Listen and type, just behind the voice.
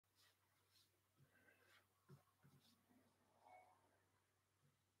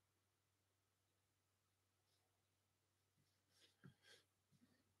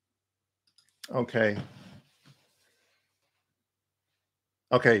Okay.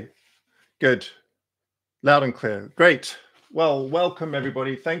 Okay. Good. Loud and clear. Great. Well, welcome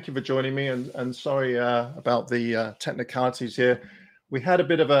everybody. Thank you for joining me, and sorry about the technicalities here. We had a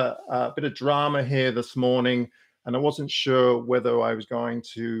bit of a bit of drama here this morning, and I wasn't sure whether I was going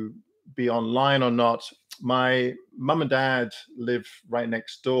to be online or not. My mum and dad live right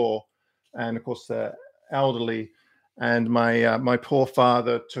next door, and of course they're elderly. And my poor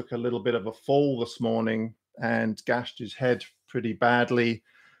father took a little bit of a fall this morning and gashed his head pretty badly,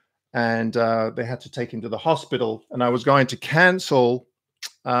 and they had to take him to the hospital. And I was going to cancel,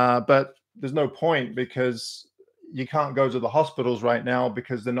 but there's no point because you can't go to the hospitals right now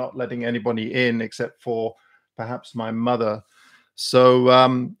because they're not letting anybody in except for perhaps my mother.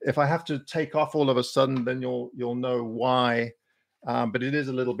 So if I have to take off all of a sudden, then you'll know why. But it is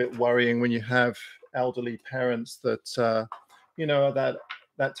a little bit worrying when you have elderly parents that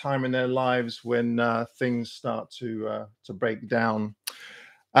that time in their lives when things start to break down.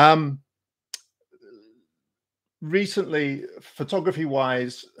 Recently, photography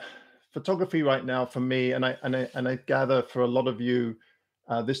wise, photography right now for me, and I gather for a lot of you,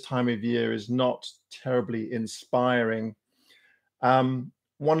 this time of year is not terribly inspiring. One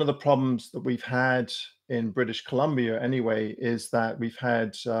of the problems that we've had in British Columbia anyway is that we've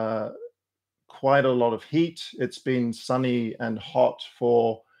had quite a lot of heat. It's been sunny and hot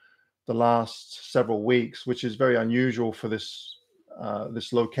for the last several weeks, which is very unusual for this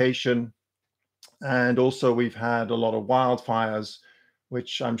location. And also we've had a lot of wildfires,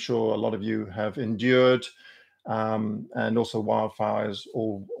 which I'm sure a lot of you have endured, and also wildfires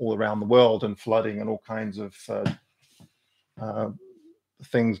all around the world, and flooding and all kinds of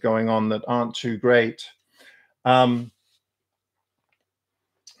things going on that aren't too great.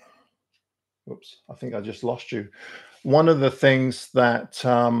 Whoops, I think I just lost you. One of the things that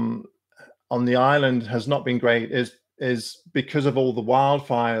on the island has not been great is because of all the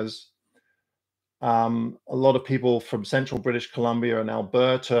wildfires. A lot of people from central British Columbia and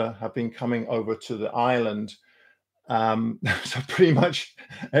Alberta have been coming over to the island. So pretty much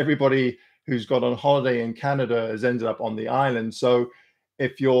everybody who's got on holiday in Canada has ended up on the island. So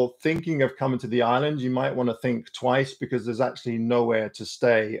if you're thinking of coming to the island, you might want to think twice because there's actually nowhere to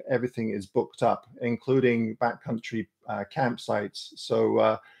stay. Everything is booked up, including backcountry campsites.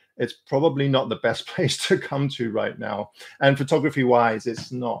 So it's probably not the best place to come to right now. And photography wise,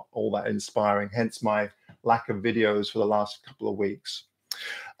 it's not all that inspiring, hence my lack of videos for the last couple of weeks.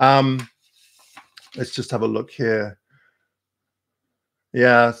 Let's just have a look here.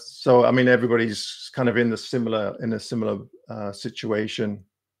 Yeah, so I mean, everybody's kind of in a similar situation.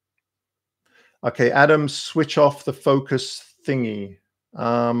 Okay, Adam, switch off the focus thingy.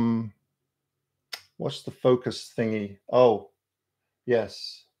 What's the focus thingy? Oh,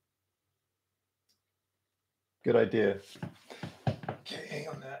 yes. Good idea. Okay, hang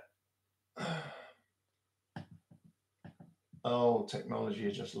on there. Oh, technology,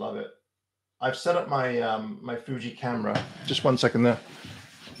 I just love it. I've set up my my Fuji camera. Just one second there.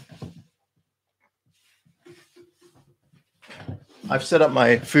 I've set up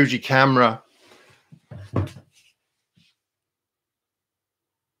my Fuji camera.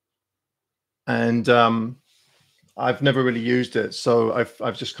 And I've never really used it. So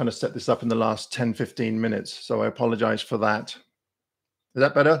I've just kind of set this up in the last 10, 15 minutes. So I apologize for that. Is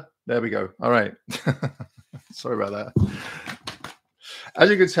that better? There we go. All right. Sorry about that. As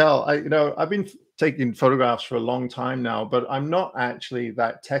you can tell, I've been taking photographs for a long time now, but I'm not actually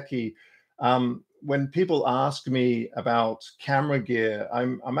that techie. When people ask me about camera gear,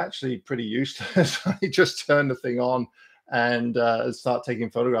 I'm actually pretty useless. I just turn the thing on and start taking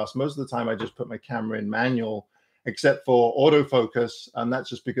photographs. Most of the time, I just put my camera in manual, except for autofocus, and that's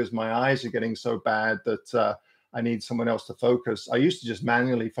just because my eyes are getting so bad that I need someone else to focus. I used to just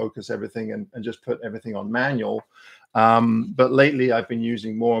manually focus everything and just put everything on manual. But lately I've been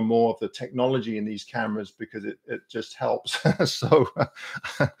using more and more of the technology in these cameras because it just helps. So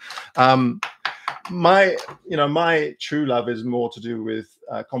my true love is more to do with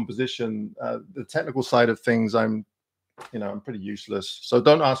composition. The technical side of things, I'm pretty useless. So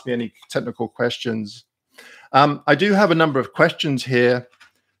don't ask me any technical questions. I do have a number of questions here,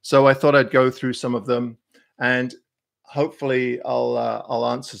 so I thought I'd go through some of them, and hopefully I'll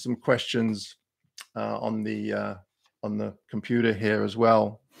answer some questions on the computer here as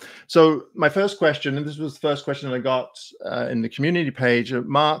well. So my first question, and this was the first question I got in the community page,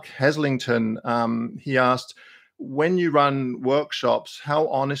 Mark Heslington, he asked, when you run workshops, how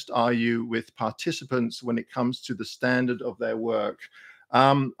honest are you with participants when it comes to the standard of their work?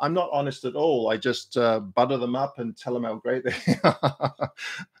 I'm not honest at all. I just butter them up and tell them how great they are.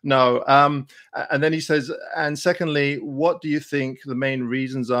 No. And then he says, and secondly, what do you think the main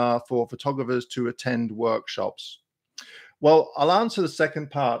reasons are for photographers to attend workshops? Well, I'll answer the second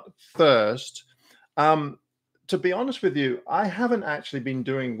part first. Um, to be honest with you, I haven't actually been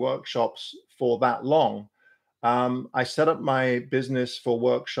doing workshops for that long. I set up my business for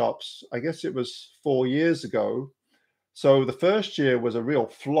workshops, I guess it was 4 years ago. So the first year was a real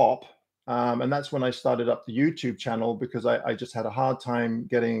flop. And that's when I started up the YouTube channel because I just had a hard time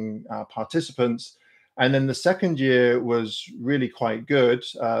getting participants. And then the second year was really quite good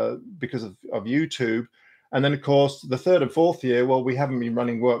because of YouTube. And then, of course, the third and fourth year, well, we haven't been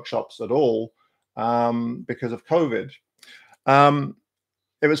running workshops at all because of COVID. Um,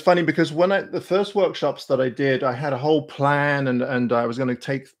 it was funny because when the first workshops that I did, I had a whole plan and I was going to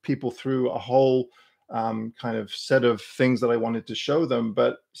take people through a whole kind of set of things that I wanted to show them.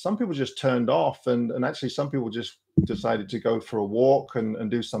 But some people just turned off and actually some people just decided to go for a walk and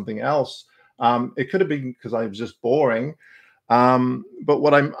do something else. It could have been because I was just boring. But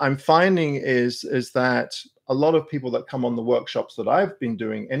what I'm finding is that a lot of people that come on the workshops that I've been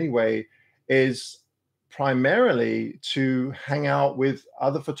doing anyway is primarily to hang out with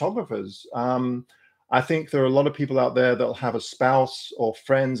other photographers. I think there are a lot of people out there that'll have a spouse or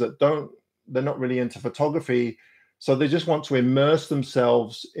friends that they're not really into photography. So they just want to immerse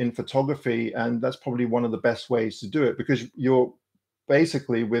themselves in photography. And that's probably one of the best ways to do it because you're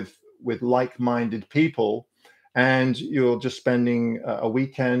basically with like-minded people and you're just spending a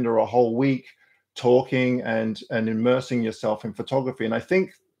weekend or a whole week talking and immersing yourself in photography. And I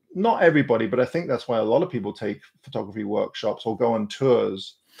think not everybody, but I think that's why a lot of people take photography workshops or go on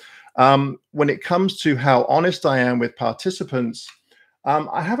tours. When it comes to how honest I am with participants,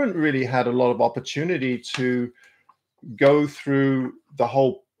 I haven't really had a lot of opportunity to go through the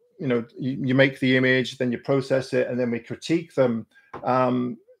whole, you make the image, then you process it, and then we critique them.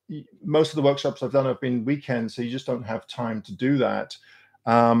 Most of the workshops I've done have been weekends, so you just don't have time to do that.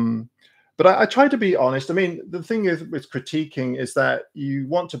 But I try to be honest. I mean, the thing is with critiquing is that you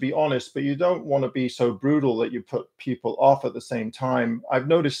want to be honest, but you don't want to be so brutal that you put people off at the same time. I've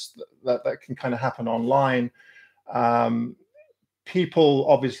noticed that can kind of happen online. People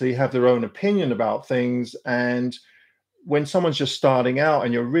obviously have their own opinion about things. And when someone's just starting out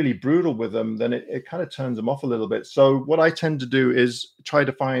and you're really brutal with them, then it kind of turns them off a little bit. So what I tend to do is try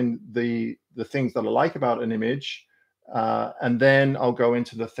to find the things that I like about an image. And then I'll go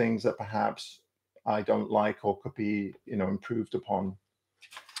into the things that perhaps I don't like or could be, improved upon.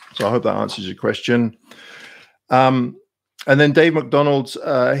 So I hope that answers your question. And then Dave McDonald's,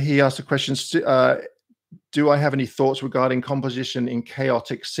 he asked a question, do I have any thoughts regarding composition in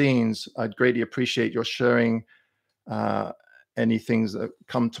chaotic scenes? I'd greatly appreciate your sharing any things that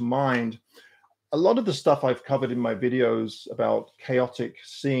come to mind. A lot of the stuff I've covered in my videos about chaotic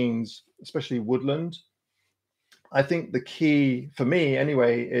scenes, especially woodland, I think the key for me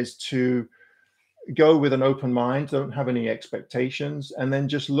anyway is to go with an open mind, don't have any expectations, and then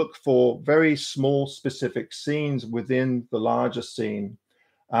just look for very small specific scenes within the larger scene.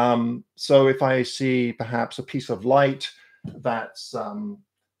 So if I see perhaps a piece of light that's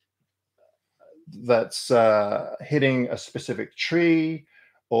hitting a specific tree,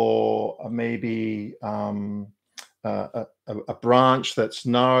 or maybe a branch that's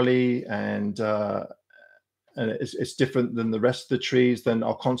gnarly and it's different than the rest of the trees, then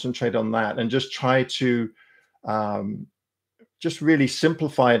I'll concentrate on that and just try to just really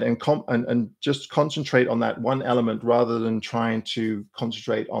simplify it and just concentrate on that one element rather than trying to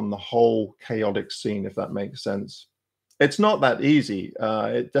concentrate on the whole chaotic scene, if that makes sense. It's not that easy.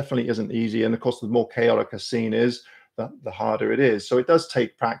 It definitely isn't easy. And of course, the more chaotic a scene is, the harder it is. So it does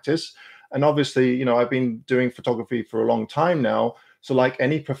take practice. And obviously, I've been doing photography for a long time now. So like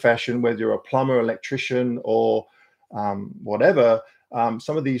any profession, whether you're a plumber, electrician, or whatever,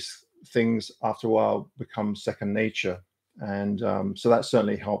 some of these things after a while become second nature. And so that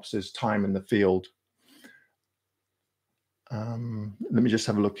certainly helps is time in the field. Let me just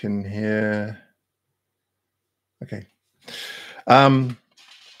have a look in here. Okay.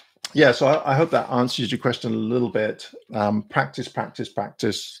 Yeah, so I hope that answers your question a little bit. Practice, practice,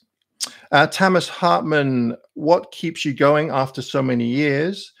 practice. Thomas Hartman, what keeps you going after so many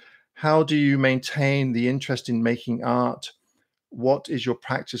years? How do you maintain the interest in making art? What is your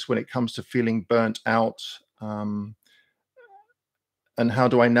practice when it comes to feeling burnt out? And how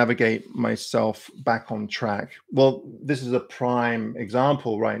do I navigate myself back on track? Well, this is a prime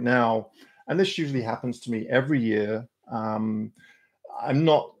example right now. And this usually happens to me every year. I'm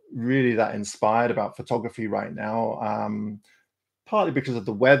not really that inspired about photography right now. partly because of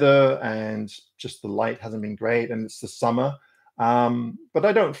the weather and just the light hasn't been great, and it's the summer. But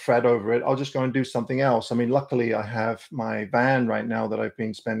I don't fret over it. I'll just go and do something else. I mean, luckily I have my van right now that I've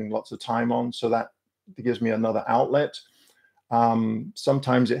been spending lots of time on, so that gives me another outlet.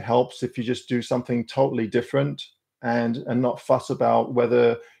 Sometimes it helps if you just do something totally different and not fuss about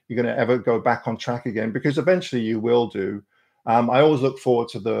whether you're going to ever go back on track again, because eventually you will do. I always look forward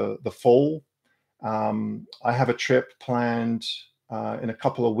to the fall. I have a trip planned in a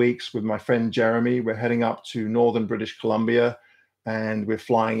couple of weeks with my friend Jeremy. We're heading up to northern British Columbia, and we're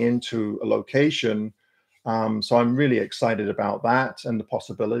flying into a location. So I'm really excited about that and the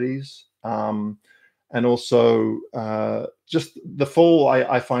possibilities. And also just the fall,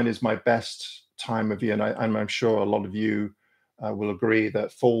 I find is my best time of year. And I'm sure a lot of you will agree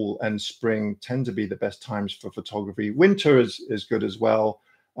that fall and spring tend to be the best times for photography. Winter is good as well,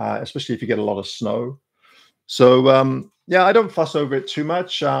 especially if you get a lot of snow. So yeah, I don't fuss over it too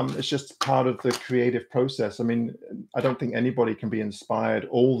much. It's just part of the creative process. I mean, I don't think anybody can be inspired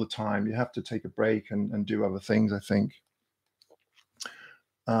all the time. You have to take a break and do other things, I think.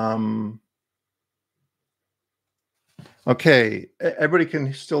 Okay, everybody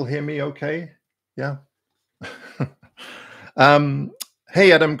can still hear me okay? Yeah.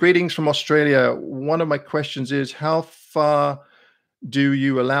 Hey, Adam, greetings from Australia. One of my questions is, how far do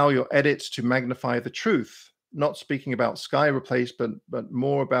you allow your edits to magnify the truth? Not speaking about sky replacement, but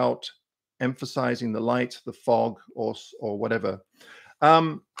more about emphasizing the light, the fog, or whatever.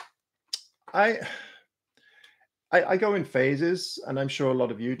 I go in phases, and I'm sure a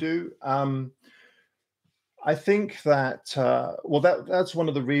lot of you do. I think that well, that's one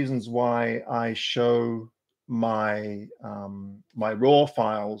of the reasons why I show my my raw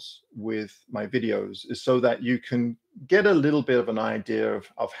files with my videos, is so that you can get a little bit of an idea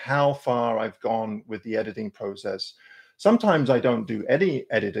of how far I've gone with the editing process. Sometimes I don't do any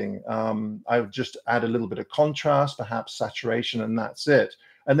editing. I just add a little bit of contrast, perhaps saturation, and that's it.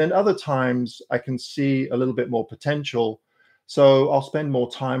 And then other times I can see a little bit more potential, so I'll spend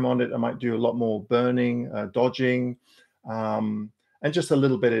more time on it. I might do a lot more burning, dodging, and just a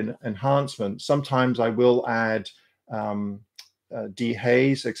little bit in enhancement. Sometimes I will add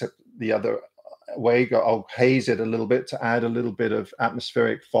dehaze, except the other way. I'll haze it a little bit to add a little bit of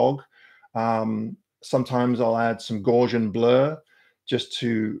atmospheric fog. Sometimes I'll add some Gaussian blur just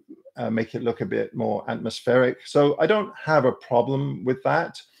to make it look a bit more atmospheric. So I don't have a problem with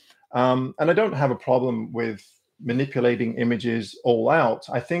that. And I don't have a problem with manipulating images all out.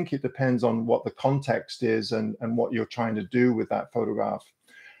 I think it depends on what the context is and what you're trying to do with that photograph.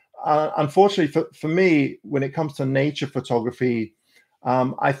 Unfortunately for me, when it comes to nature photography,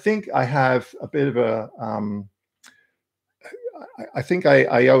 I think I have a bit of a, I think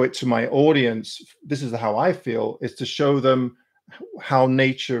I owe it to my audience. This is how I feel, is to show them how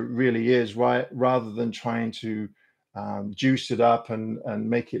nature really is, right? Rather than trying to juice it up and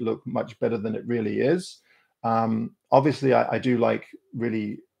make it look much better than it really is. Obviously, I do like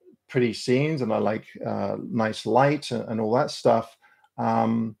really pretty scenes, and I like nice light and all that stuff.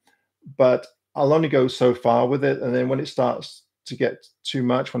 But I'll only go so far with it. And then when it starts to get too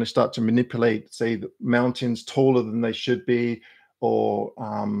much, when I start to manipulate, say, the mountains taller than they should be, or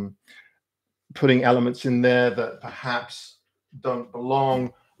putting elements in there that perhaps don't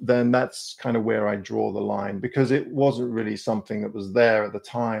belong, then that's kind of where I draw the line, because it wasn't really something that was there at the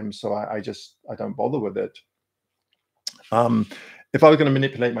time. So I don't bother with it. If I was going to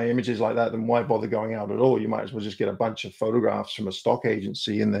manipulate my images like that, then why bother going out at all? You might as well just get a bunch of photographs from a stock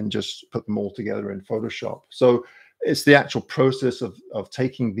agency and then just put them all together in Photoshop. So it's the actual process of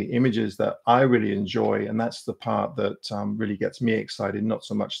taking the images that I really enjoy, and that's the part that really gets me excited, not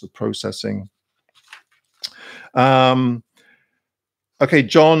so much the processing. Okay,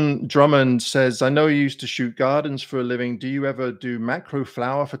 John Drummond says, I know you used to shoot gardens for a living. Do you ever do macro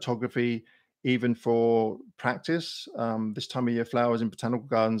flower photography, even for practice? This time of year, flowers in botanical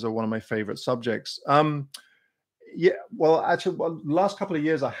gardens are one of my favorite subjects. Yeah, well, actually, the last couple of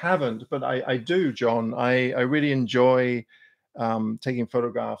years I haven't, but I do, John. I really enjoy taking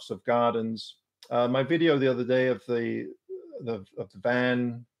photographs of gardens. My video the other day of the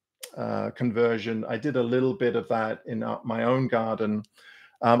van conversion, I did a little bit of that in my own garden.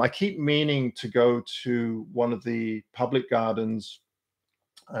 I keep meaning to go to one of the public gardens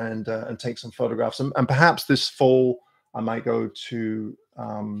and take some photographs, and perhaps this fall I might go to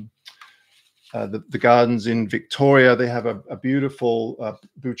the gardens in Victoria. They have a beautiful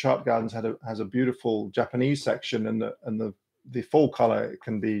Bouchard Gardens has a beautiful Japanese section, and the fall color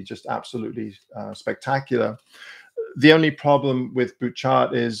can be just absolutely spectacular. The only problem with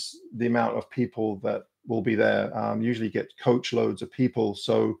Bouchard is the amount of people that will be there. Usually get coach loads of people,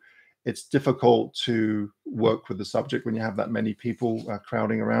 so it's difficult to work with the subject when you have that many people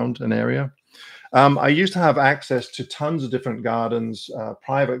crowding around an area. I used to have access to tons of different gardens,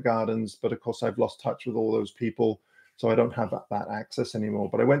 private gardens, but of course I've lost touch with all those people, so I don't have that access anymore.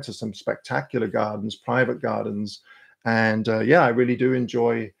 But I went to some spectacular gardens, private gardens, and yeah, I really do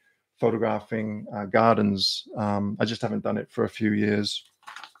enjoy photographing gardens. I just haven't done it for a few years.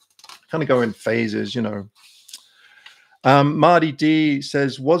 Kind of go in phases, you know. Marty D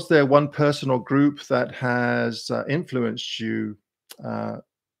says, was there one person or group that has influenced you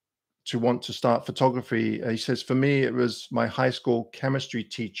to want to start photography? He says, for me, it was my high school chemistry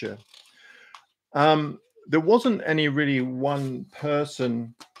teacher. There wasn't any really one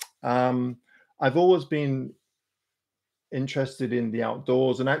person. I've always been interested in the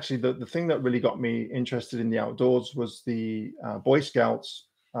outdoors. And actually, the thing that really got me interested in the outdoors was the Boy Scouts.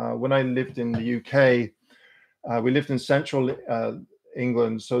 When I lived in the UK, we lived in central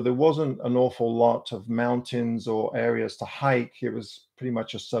England, so there wasn't an awful lot of mountains or areas to hike. It was pretty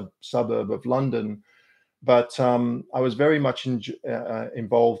much a suburb of London. But I was very much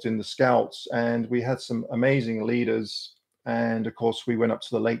involved in the Scouts, and we had some amazing leaders. And of course, we went up to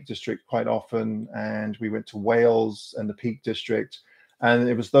the Lake District quite often, and we went to Wales and the Peak District. And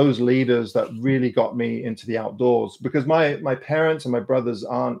it was those leaders that really got me into the outdoors, because my parents and my brothers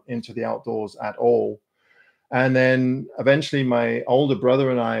aren't into the outdoors at all. And then eventually my older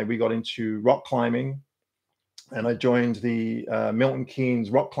brother and I, we got into rock climbing, and I joined the Milton Keynes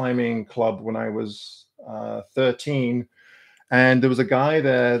Rock Climbing Club when I was 13. And there was a guy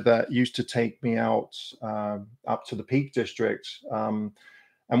there that used to take me out up to the Peak District. And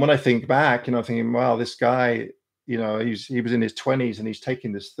when I think back, you know, thinking, wow, this guy, you know, he was in his 20s and he's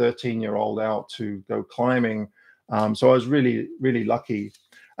taking this 13-year-old out to go climbing. So I was really, really lucky.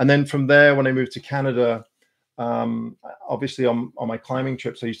 And then from there, when I moved to Canada, obviously on my climbing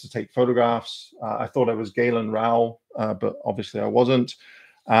trips, I used to take photographs. I thought I was Galen Rowell, but obviously I wasn't.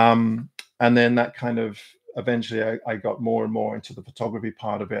 And then that kind of eventually I got more and more into the photography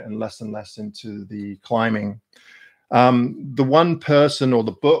part of it and less into the climbing. The one person or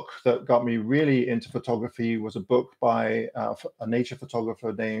the book that got me really into photography was a book by a nature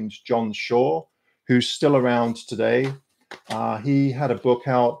photographer named John Shaw, who's still around today. He had a book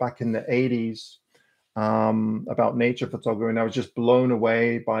out back in the 80s about nature photography, and I was just blown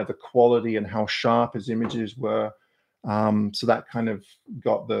away by the quality and how sharp his images were. So that kind of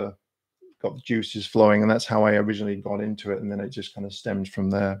got the juices flowing, and that's how I originally got into it, and then it just kind of stemmed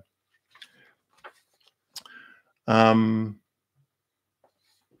from there. Hello,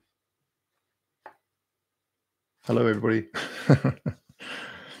 everybody.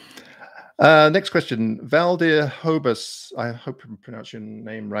 Next question, Valdir Hobus. I hope I'm pronouncing your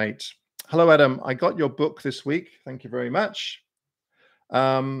name right. Hello, Adam. I got your book this week. Thank you very much.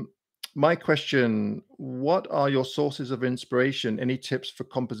 My question, what are your sources of inspiration? Any tips for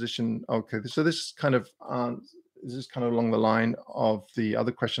composition? Okay, so this is kind of along the line of the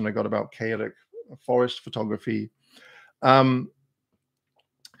other question I got about chaotic forest photography. Yeah,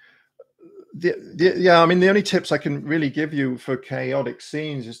 I mean, the only tips I can really give you for chaotic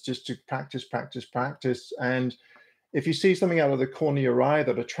scenes is just to practice. And if you see something out of the corner of your eye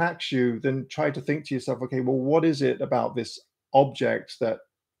that attracts you, then try to think to yourself, okay, well, what is it about this object that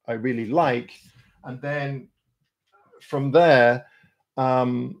I really like? And then from there,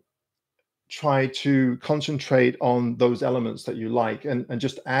 try to concentrate on those elements that you like, and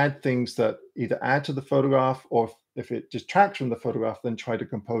just add things that either add to the photograph, or if it distracts from the photograph, then try to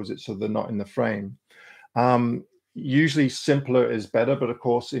compose it so they're not in the frame. Usually simpler is better, but of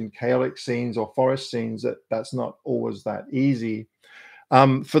course in chaotic scenes or forest scenes, that's not always that easy.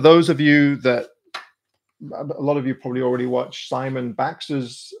 For those of you that, a lot of you probably already watch Simon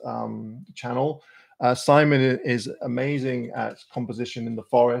Baxter's channel. Simon is amazing at composition in the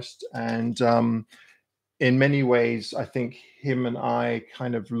forest, and in many ways, I think him and I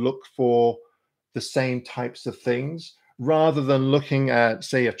kind of look for the same types of things. Rather than looking at,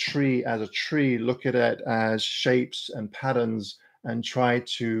 say, a tree as a tree, look at it as shapes and patterns, and try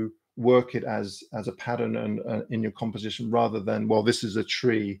to work it as a pattern and in your composition, rather than, well, this is a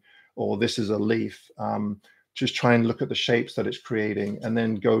tree or this is a leaf. Just try and look at the shapes that it's creating and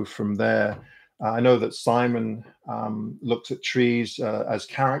then go from there. I know that Simon looks at trees as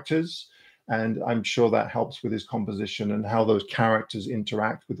characters, and I'm sure that helps with his composition and how those characters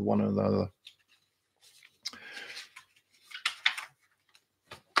interact with one another.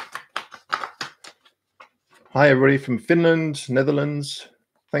 Hi, everybody from Finland, Netherlands.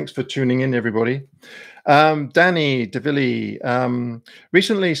 Thanks for tuning in, everybody. Danny DeVilly,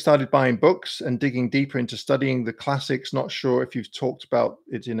 recently started buying books and digging deeper into studying the classics. Not sure if you've talked about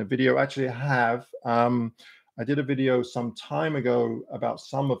it in a video. Actually, I have. I did a video some time ago about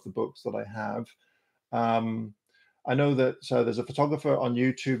some of the books that I have. I know that there's a photographer on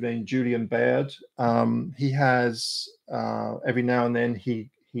YouTube named Julian Baird. He has every now and then he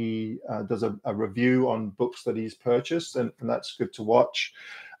does a review on books that he's purchased, and that's good to watch.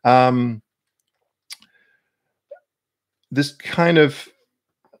 This kind of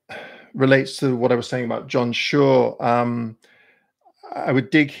relates to what I was saying about John Shaw. I would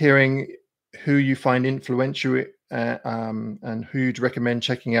dig hearing who you find influential and who you'd recommend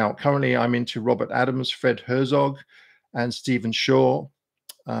checking out. Currently, I'm into Robert Adams, Fred Herzog, and Stephen Shaw.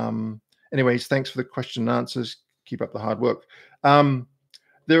 Anyways, thanks for the question and answers. Keep up the hard work.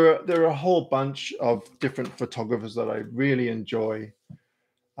 There are a whole bunch of different photographers that I really enjoy.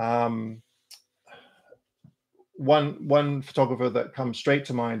 One photographer that comes straight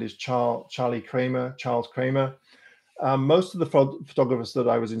to mind is Charles Kramer. Most of the photographers that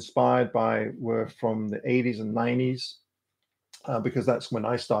I was inspired by were from the 80s and 90s, because that's when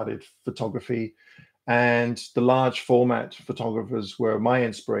I started photography. And the large format photographers were my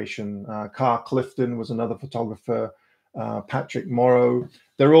inspiration. Carl Clifton was another photographer, Patrick Morrow.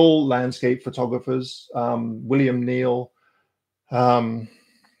 They're all landscape photographers. William Neal.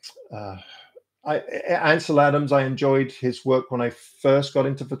 Ansel Adams, I enjoyed his work when I first got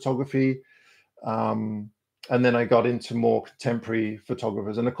into photography. And then I got into more contemporary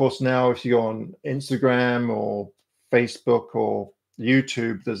photographers. And of course, now if you go on Instagram or Facebook or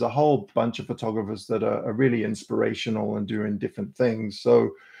YouTube, there's a whole bunch of photographers that are really inspirational and doing different things. So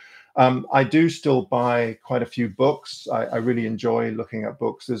I do still buy quite a few books. I really enjoy looking at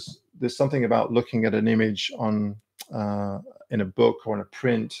books. There's something about looking at an image on in a book or in a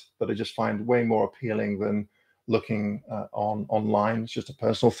print that I just find way more appealing than looking online. It's just a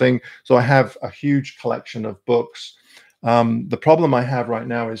personal thing. So I have a huge collection of books. The problem I have right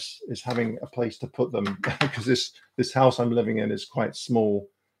now is having a place to put them, because this house I'm living in is quite small.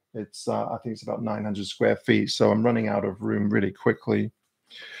 It's I think it's about 900 square feet, so I'm running out of room really quickly.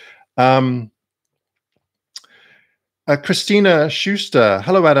 Christina Schuster,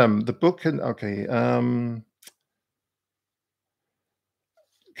 hello Adam. The book and okay.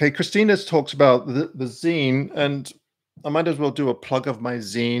 Okay, Christina's talks about the zine, and I might as well do a plug of my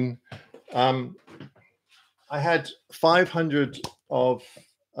zine. I had 500 of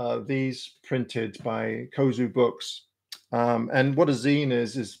these printed by Kozu Books. And what a zine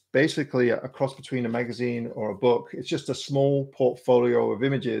is basically a cross between a magazine or a book. It's just a small portfolio of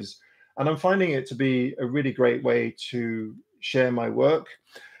images. And I'm finding it to be a really great way to share my work.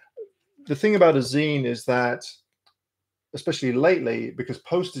 The thing about a zine is that, especially lately, because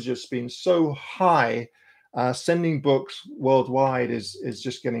postage has been so high, sending books worldwide is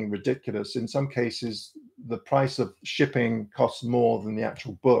just getting ridiculous. In some cases, the price of shipping costs more than the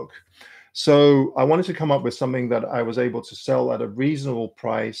actual book. So I wanted to come up with something that I was able to sell at a reasonable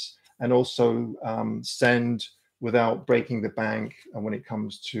price and also send without breaking the bank when it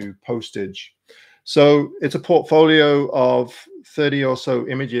comes to postage. So it's a portfolio of 30 or so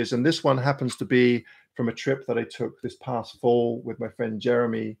images. And this one happens to be from a trip that I took this past fall with my friend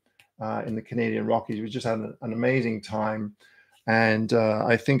Jeremy in the Canadian Rockies. We just had an amazing time. And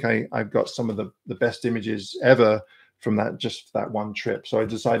I think I've got some of the best images ever from that one trip. So I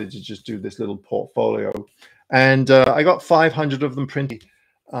decided to just do this little portfolio. And I got 500 of them printed.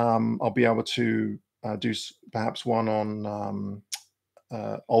 I'll be able to do perhaps one on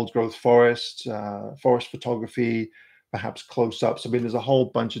old growth forest, forest photography, perhaps close-ups. I mean, there's a whole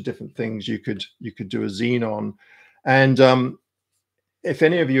bunch of different things you could do a zine on. And if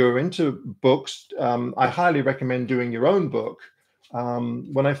any of you are into books, I highly recommend doing your own book.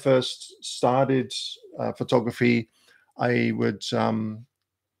 When I first started photography, I would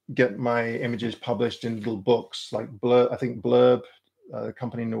get my images published in little books like Blurb. I think Blurb, a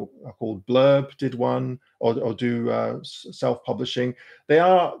company called Blurb, did one, or do self-publishing. They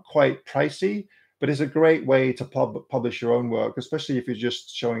are quite pricey, but it's a great way to publish your own work, especially if you're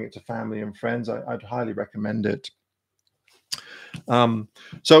just showing it to family and friends. I'd highly recommend it.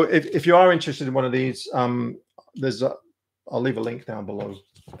 So if you are interested in one of these, I'll leave a link down below.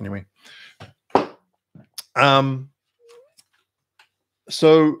 Anyway.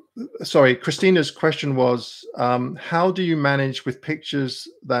 So, sorry, Christina's question was, how do you manage with pictures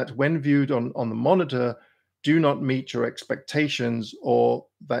that when viewed on the monitor do not meet your expectations or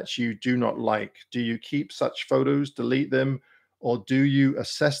that you do not like? Do you keep such photos, delete them, or do you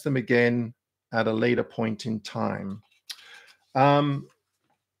assess them again at a later point in time?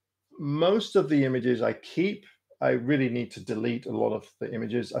 most of the images I keep. I really need to delete a lot of the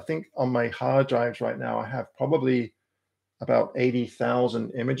images. I think on my hard drives right now, I have probably about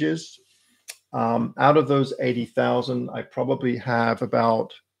 80,000 images. Out of those 80,000, I probably have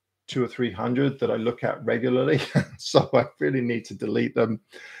about 200 or 300 that I look at regularly. So I really need to delete them.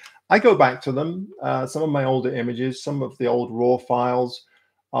 I go back to them. Some of my older images, some of the old raw files,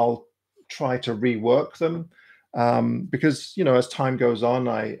 I'll try to rework them. Because, you know, as time goes on,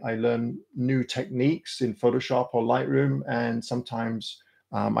 I learn new techniques in Photoshop or Lightroom, and sometimes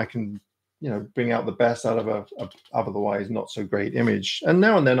I can, you know, bring out the best out of a otherwise not so great image. And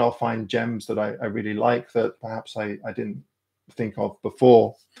now and then I'll find gems that I really like that perhaps I didn't think of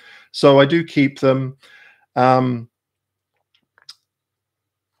before. So I do keep them. I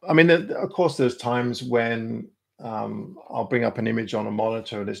mean, of course, there's times when I'll bring up an image on a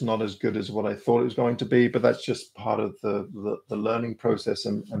monitor and it's not as good as what I thought it was going to be, but that's just part of the learning process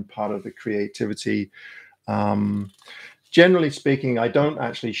and part of the creativity. Generally speaking, I don't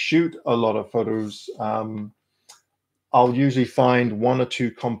actually shoot a lot of photos. I'll usually find one or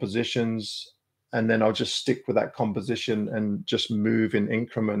two compositions, and then I'll just stick with that composition and just move in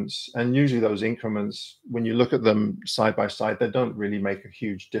increments. And usually those increments, when you look at them side by side, they don't really make a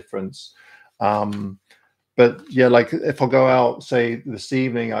huge difference. But yeah, like if I go out, say this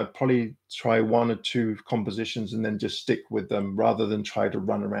evening, I'd probably try one or two compositions and then just stick with them rather than try to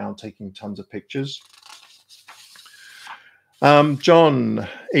run around taking tons of pictures. John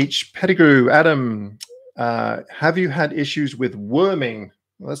H. Pettigrew, Adam, have you had issues with worming?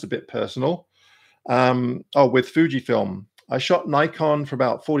 Well, that's a bit personal. With Fujifilm. I shot Nikon for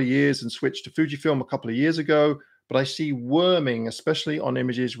about 40 years and switched to Fujifilm a couple of years ago, but I see worming, especially on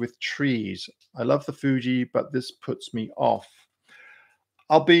images with trees. I love the Fuji, but this puts me off.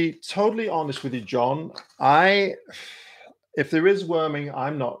 I'll be totally honest with you, John. If there is worming,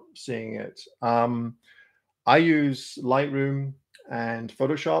 I'm not seeing it. I use Lightroom and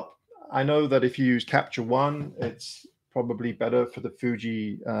Photoshop. I know that if you use Capture One, it's probably better for the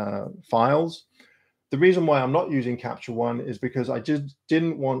Fuji files. The reason why I'm not using Capture One is because I just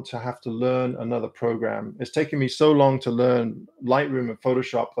didn't want to have to learn another program. It's taken me so long to learn Lightroom and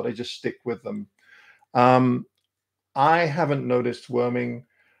Photoshop that I just stick with them. I haven't noticed worming.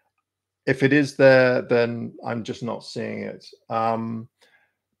 If it is there, then I'm just not seeing it.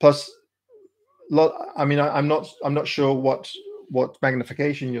 Plus, I mean, I'm not sure what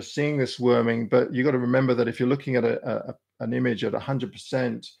magnification you're seeing this worming, but you got to remember that if you're looking at an image at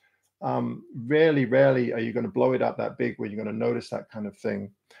 100%, rarely are you going to blow it out that big where you're going to notice that kind of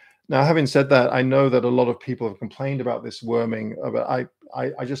thing. Now, having said that, I know that a lot of people have complained about this worming, but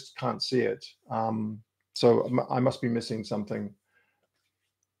I just can't see it. So I must be missing something.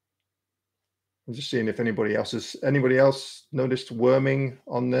 I'm just seeing if anybody else noticed worming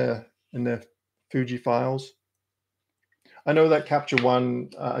in their Fuji files. I know that Capture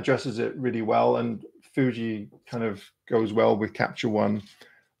One addresses it really well, and Fuji kind of goes well with Capture One.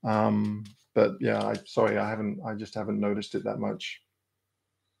 But yeah, I just haven't noticed it that much.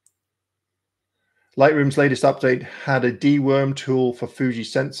 Lightroom's latest update had a deworm tool for Fuji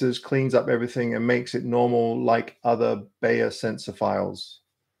sensors, cleans up everything and makes it normal like other Bayer sensor files.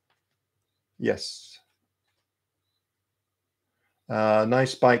 Yes.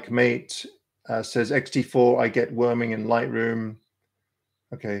 Nice Bike Mate says XT4, I get worming in Lightroom.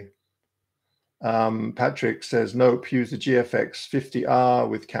 Okay. Patrick says, nope, use the GFX 50R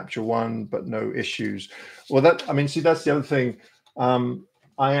with Capture One, but no issues. Well, that's the other thing.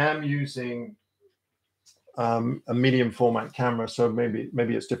 I am using a medium format camera, so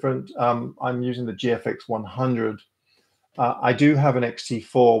maybe it's different. I'm using the GFX 100. I do have an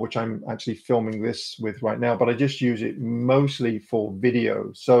XT4, which I'm actually filming this with right now, but I just use it mostly for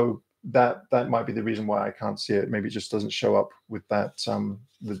video. So that might be the reason why I can't see it. Maybe it just doesn't show up with that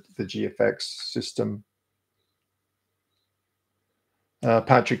the GFX system.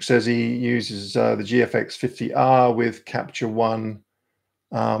 Patrick says he uses the GFX 50R with Capture One,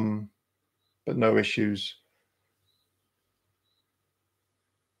 but no issues.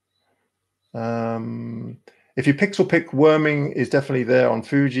 If you pixel pick, worming is definitely there on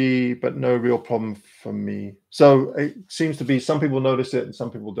Fuji, but no real problem for me. So it seems to be some people notice it and some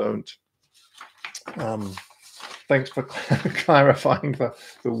people don't. Thanks for clarifying the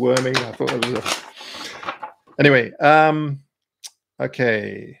worming. I thought it was anyway.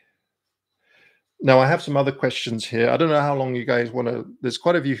 Okay. Now I have some other questions here. I don't know how long you guys want to. There's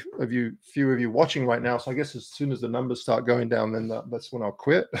quite a few of you watching right now. So I guess as soon as the numbers start going down, then that's when I'll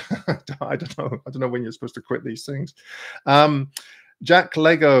quit. I don't know. I don't know when you're supposed to quit these things. Jack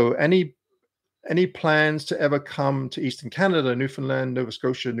Lego, any Any plans to ever come to Eastern Canada, Newfoundland, Nova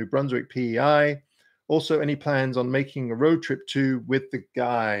Scotia, New Brunswick, PEI? Also, any plans on making a road trip to with the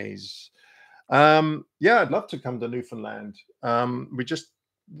guys? Yeah, I'd love to come to Newfoundland. We just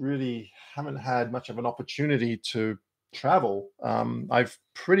really haven't had much of an opportunity to travel. I've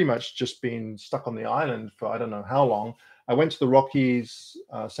pretty much just been stuck on the island for I don't know how long. I went to the Rockies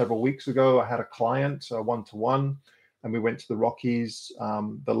several weeks ago. I had a client, one-to-one, and we went to the Rockies.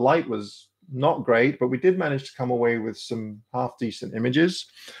 The light was not great, but we did manage to come away with some half decent images.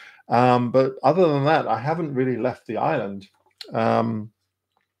 But other than that, I haven't really left the island.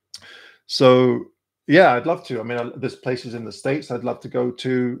 So yeah, I'd love to. I mean, there's places in the States I'd love to go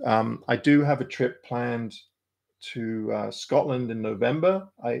to. I do have a trip planned to Scotland in November.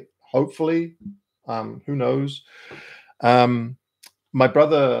 Hopefully, who knows? My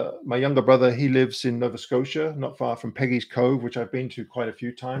younger brother, he lives in Nova Scotia, not far from Peggy's Cove, which I've been to quite a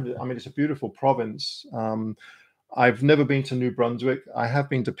few times. I mean, it's a beautiful province. I've never been to New Brunswick. I have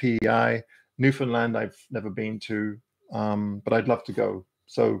been to PEI. Newfoundland, I've never been to, but I'd love to go.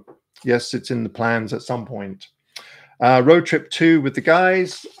 So yes, it's in the plans at some point. Road trip 2 with the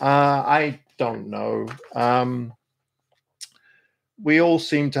guys. I don't know. We all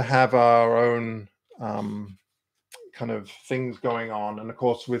seem to have our own kind of things going on. And of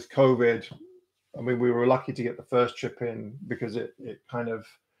course, with COVID, I mean, we were lucky to get the first trip in because it kind of,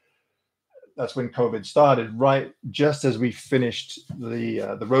 that's when COVID started, right just as we finished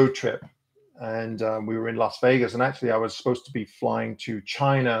the road trip. And we were in Las Vegas. And actually, I was supposed to be flying to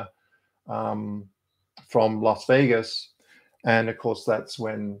China from Las Vegas. And of course, that's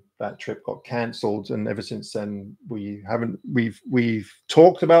when that trip got canceled. And ever since then, we've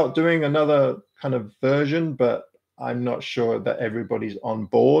talked about doing another kind of version, but I'm not sure that everybody's on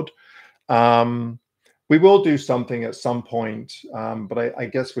board. We will do something at some point, but I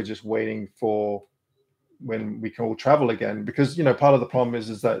guess we're just waiting for when we can all travel again. Because, you know, part of the problem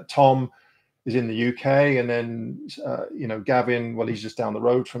is that Tom is in the UK, and then, you know, Gavin, well, he's just down the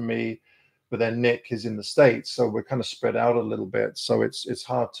road from me. But then Nick is in the States, so we're kind of spread out a little bit. So it's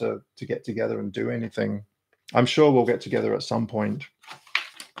hard to get together and do anything. I'm sure we'll get together at some point.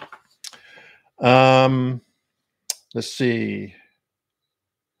 Let's see.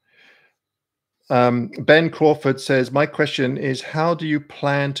 Ben Crawford says, my question is, how do you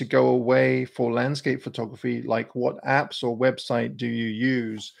plan to go away for landscape photography? Like, what apps or website do you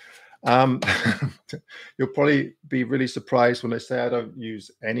use? You'll probably be really surprised when I say I don't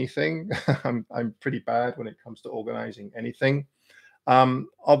use anything. I'm pretty bad when it comes to organizing anything.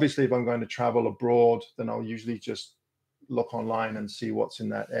 Obviously, if I'm going to travel abroad, then I'll usually just look online and see what's in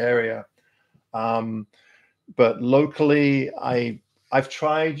that area. But locally, I've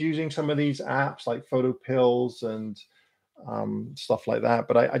tried using some of these apps like Photo Pills and stuff like that,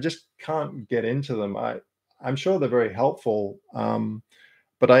 but I just can't get into them. I'm sure they're very helpful.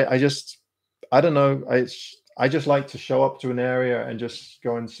 But I don't know. I just like to show up to an area and just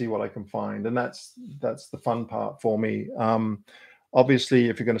go and see what I can find. And that's the fun part for me. Obviously,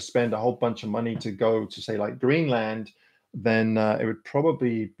 if you're going to spend a whole bunch of money to go to, say, like Greenland, then it would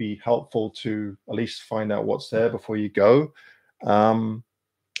probably be helpful to at least find out what's there before you go. And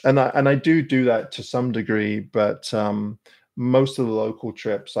I do that to some degree, but most of the local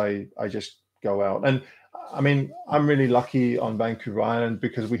trips, I just go out. And I mean, I'm really lucky on Vancouver Island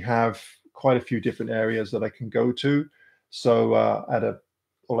because we have quite a few different areas that I can go to. So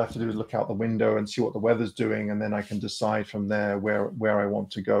all I have to do is look out the window and see what the weather's doing, and then I can decide from there where I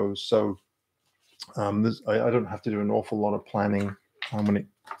want to go. So I don't have to do an awful lot of planning I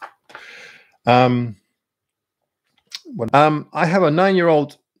have a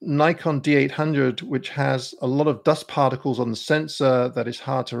 9-year-old Nikon D800 which has a lot of dust particles on the sensor that is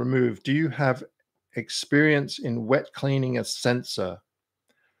hard to remove. Do you have experience in wet cleaning a sensor?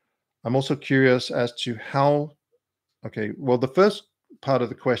 I'm also curious as to how. Okay, well, the first part of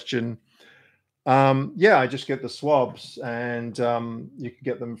the question, yeah, I just get the swabs, and you can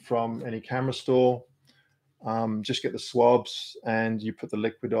get them from any camera store. Just get the swabs and you put the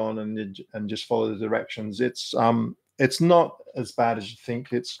liquid on and just follow the directions. It's not as bad as you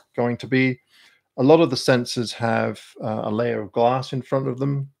think it's going to be. A lot of the sensors have a layer of glass in front of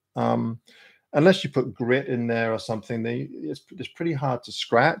them. Unless you put grit in there or something, it's pretty hard to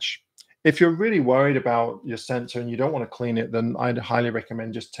scratch. If you're really worried about your sensor and you don't want to clean it, then I'd highly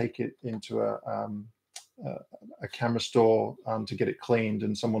recommend just take it into a camera store to get it cleaned,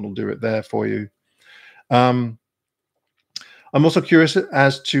 and someone will do it there for you. I'm also curious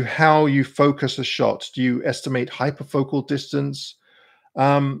as to how you focus a shot. Do you estimate hyperfocal distance?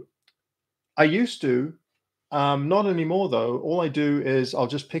 I used to. Not anymore though. All I do is I'll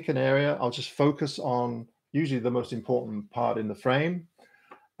just pick an area. I'll just focus on usually the most important part in the frame,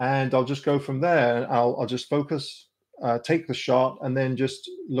 and I'll just go from there. I'll just focus, take the shot, and then just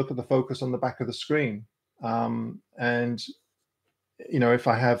look at the focus on the back of the screen. And if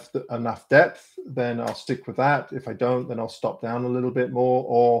I have enough depth, then I'll stick with that. If I don't, then I'll stop down a little bit more.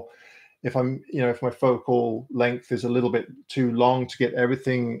 Or if my focal length is a little bit too long to get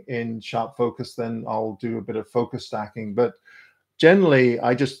everything in sharp focus, then I'll do a bit of focus stacking. But generally,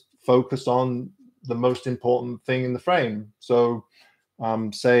 I just focus on the most important thing in the frame. So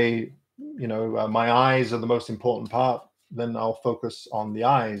say, my eyes are the most important part, then I'll focus on the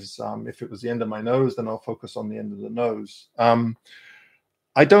eyes. If it was the end of my nose, then I'll focus on the end of the nose.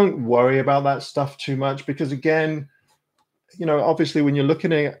 I don't worry about that stuff too much because, again, obviously when you're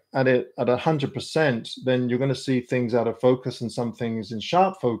looking at it at 100%, then you're going to see things out of focus and some things in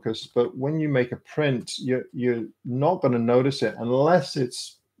sharp focus. But when you make a print, you're not going to notice it unless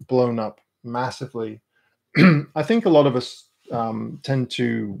it's blown up massively. I think a lot of us tend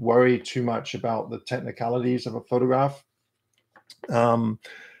to worry too much about the technicalities of a photograph.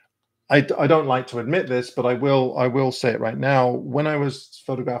 I don't like to admit this, but I will say it right now. When I was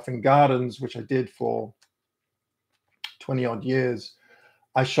photographing gardens, which I did for 20 odd years,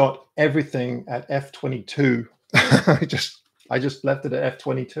 I shot everything at f/22. I just left it at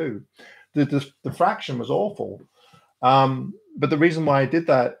f/22. The fraction was awful. But the reason why I did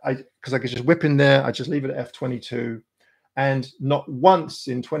that, because I could just whip in there, I just leave it at f/22. And not once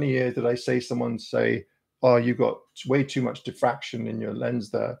in 20 years did I say someone say, "Oh, you got way too much diffraction in your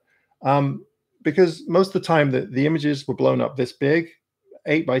lens there." Because most of the time the images were blown up this big,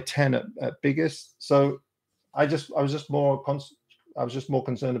 8x10 at biggest. So I was just more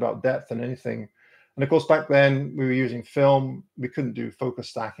concerned about depth than anything. And of course, back then we were using film. We couldn't do focus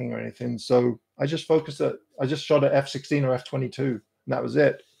stacking or anything. So I just shot at f/16 or f/22, and that was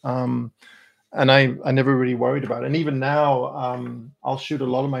it. And I never really worried about it. And even now, I'll shoot a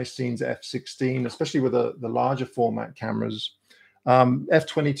lot of my scenes at f/16, especially with the larger format cameras.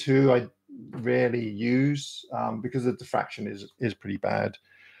 f/22 I rarely use because the diffraction is pretty bad.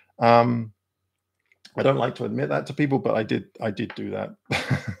 I don't like to admit that to people, but I did do that.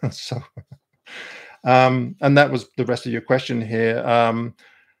 So, and that was the rest of your question here.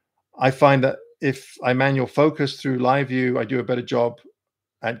 I find that if I manual focus through live view, I do a better job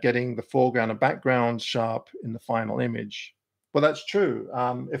at getting the foreground and background sharp in the final image. Well, that's true.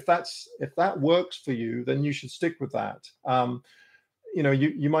 If that works for you, then you should stick with that.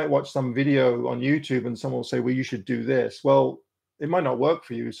 You might watch some video on YouTube and someone will say, well, you should do this. Well, it might not work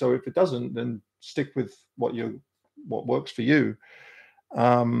for you. So if it doesn't, then stick with what works for you.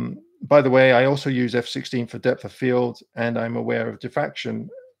 By the way, I also use f/16 for depth of field, and I'm aware of diffraction.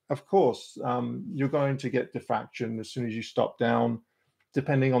 Of course, you're going to get diffraction as soon as you stop down,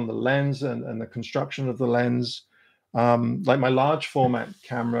 depending on the lens and the construction of the lens. Like my large format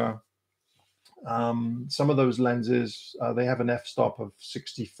camera, some of those lenses, they have an f-stop of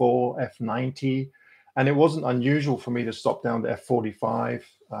 64, f/90, and it wasn't unusual for me to stop down to f/45,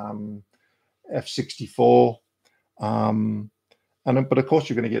 f/64, but of course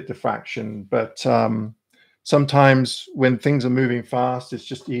you're going to get diffraction. But sometimes when things are moving fast, it's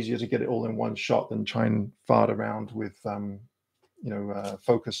just easier to get it all in one shot than try and fart around with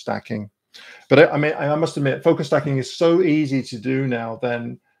focus stacking. But I must admit, focus stacking is so easy to do now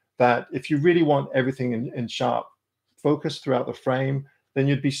then that if you really want everything in sharp focus throughout the frame, then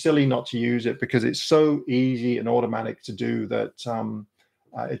you'd be silly not to use it, because it's so easy and automatic to do that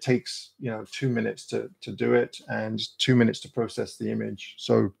it takes 2 minutes to do it and 2 minutes to process the image.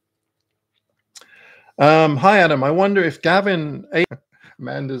 So hi Adam, I wonder if Gavin,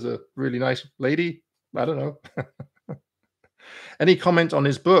 Amanda's a really nice lady, I don't know. Any comment on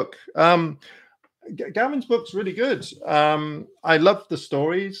his book? Gavin's book's really good. I love the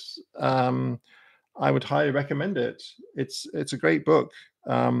stories. I would highly recommend it. It's a great book.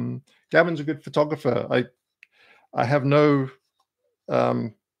 Gavin's a good photographer. I have no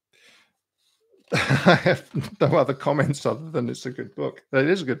I have no other comments other than it's a good book. It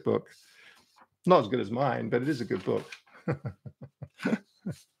is a good book. Not as good as mine, but it is a good book.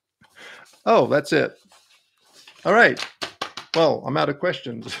 Oh, that's it. All right. Well, I'm out of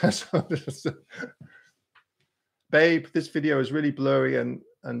questions. Babe, this video is really blurry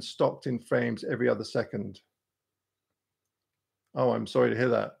and stocked in frames every other second. Oh, I'm sorry to hear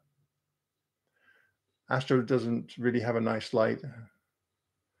that. Astro doesn't really have a nice light.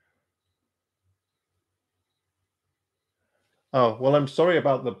 Oh, well, I'm sorry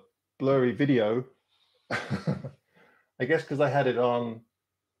about the blurry video. I guess because I had it on.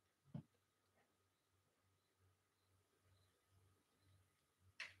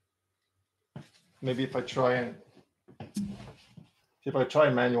 maybe if I try and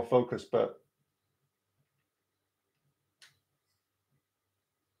manual focus, but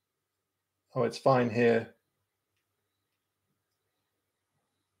oh, it's fine here.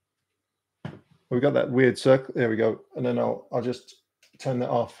 We got that weird circle. There we go. And then I'll just turn that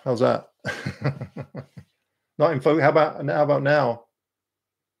off. How's that? Not in focus. How about now?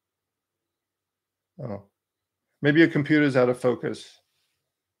 Oh, maybe your computer's out of focus.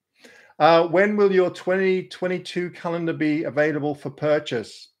 When will your 2022 calendar be available for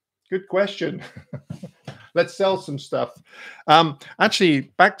purchase? Good question. Let's sell some stuff.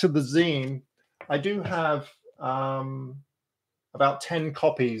 Actually, back to the zine. I do have about 10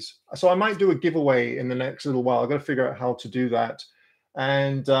 copies. So I might do a giveaway in the next little while. I've got to figure out how to do that.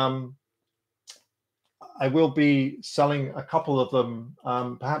 And I will be selling a couple of them,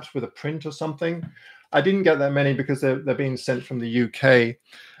 perhaps with a print or something. I didn't get that many because they're being sent from the UK.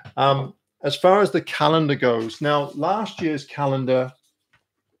 As far as the calendar goes, now last year's calendar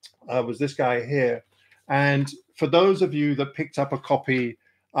was this guy here. And for those of you that picked up a copy,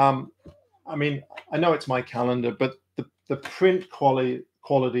 I mean, I know it's my calendar, but the print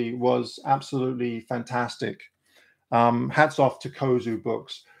quality was absolutely fantastic. Hats off to Kozu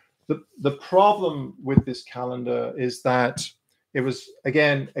Books. The problem with this calendar is that it was,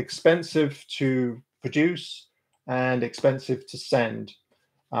 again, expensive to produce and expensive to send.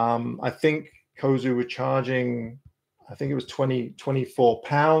 I think Kozu were charging, I think it was 24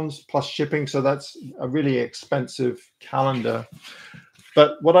 pounds plus shipping. So that's a really expensive calendar.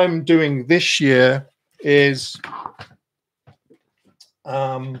 But what I'm doing this year is,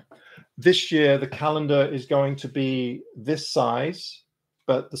 this year the calendar is going to be this size,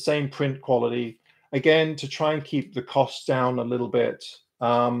 but the same print quality, again, to try and keep the costs down a little bit.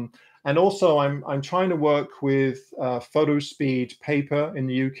 And also I'm trying to work with Photo Speed paper in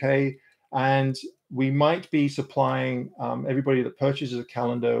the UK, and we might be supplying everybody that purchases a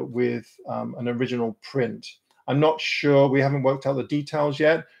calendar with an original print. I'm not sure, we haven't worked out the details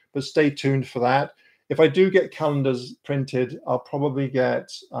yet, but stay tuned for that. If I do get calendars printed, I'll probably get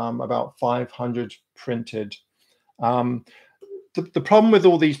about 500 printed. The problem with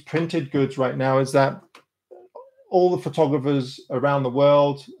all these printed goods right now is that all the photographers around the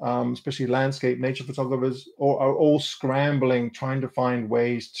world, especially landscape nature photographers, are all scrambling, trying to find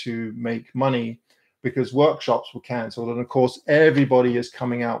ways to make money because workshops were canceled. And of course, everybody is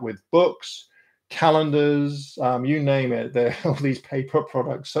coming out with books, calendars, you name it. They're all these paper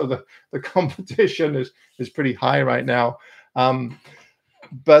products. So the competition is pretty high right now.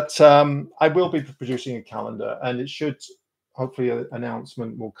 But I will be producing a calendar, and it should, hopefully an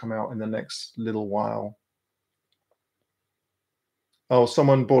announcement will come out in the next little while. Oh,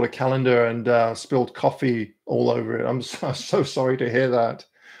 someone bought a calendar and spilled coffee all over it. I'm so sorry to hear that.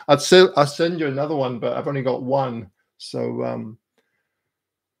 I'll send you another one, but I've only got one. So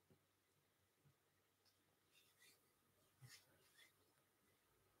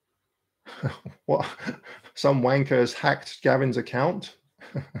what? Some wanker has hacked Gavin's account.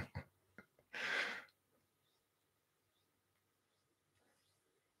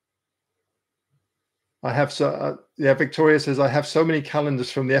 I have yeah, Victoria says, I have so many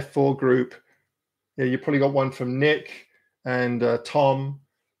calendars from the F4 group. Yeah, you probably got one from Nick and Tom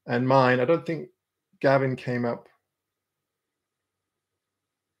and mine. I don't think Gavin came up.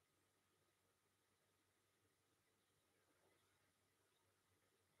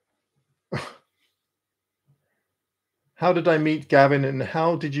 How did I meet Gavin, and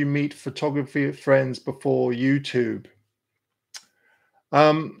how did you meet photography friends before YouTube?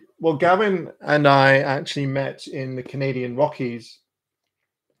 Well, Gavin and I actually met in the Canadian Rockies.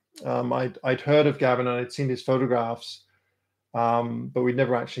 I'd heard of Gavin and I'd seen his photographs, but we'd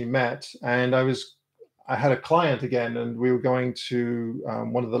never actually met. And I had a client again, and we were going to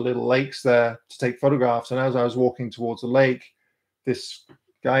one of the little lakes there to take photographs. And as I was walking towards the lake, this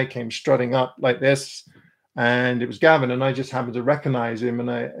guy came strutting up like this, and it was Gavin. And I just happened to recognize him,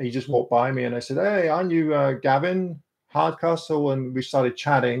 and he just walked by me, and I said, "Hey, aren't you Gavin Hardcastle?" And we started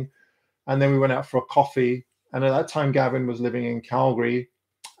chatting, and then we went out for a coffee. And at that time, Gavin was living in Calgary,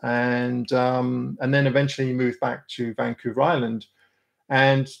 and then eventually he moved back to Vancouver Island.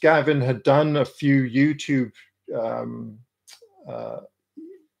 And Gavin had done a few YouTube,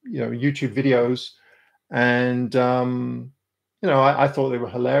 YouTube videos, and I thought they were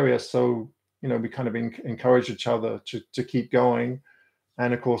hilarious. So we kind of encouraged each other to keep going.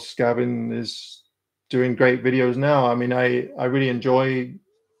 And of course, Gavin is doing great videos now. I mean, I really enjoy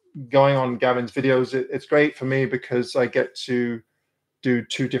going on Gavin's videos. It's great for me because I get to do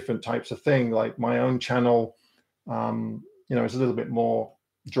two different types of thing. Like my own channel, it's a little bit more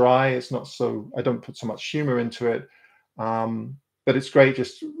dry. It's not so, I don't put so much humor into it. But it's great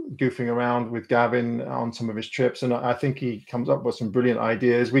just goofing around with Gavin on some of his trips. And I think he comes up with some brilliant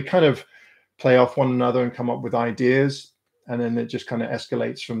ideas. We kind of play off one another and come up with ideas, and then it just kind of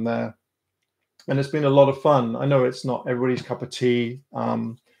escalates from there. And it's been a lot of fun. I know it's not everybody's cup of tea,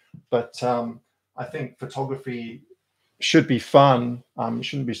 but I think photography should be fun. It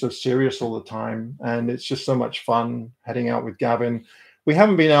shouldn't be so serious all the time. And it's just so much fun heading out with Gavin. We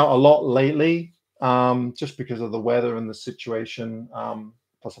haven't been out a lot lately, just because of the weather and the situation.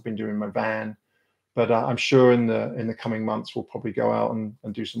 Plus, I've been doing my van. But I'm sure in the coming months we'll probably go out and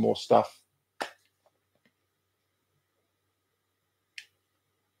do some more stuff.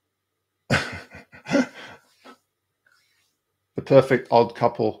 The perfect odd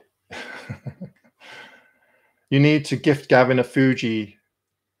couple. You need to gift Gavin a Fuji.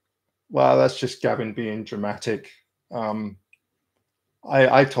 Well, that's just Gavin being dramatic.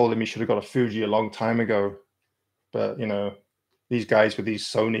 I told him he should have got a Fuji a long time ago, but you know, these guys with these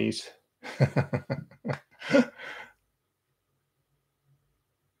Sonys.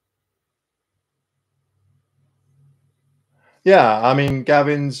 Yeah, I mean,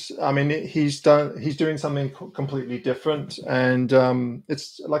 he's doing something completely different, and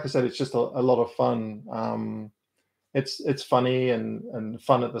it's like I said, it's just a lot of fun. It's funny and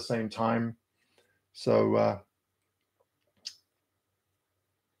fun at the same time. So,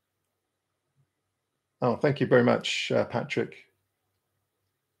 oh, thank you very much, Patrick.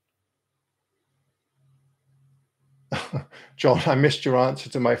 John, I missed your answer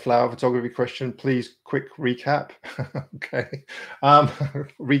to my flower photography question. Please, quick recap. Okay.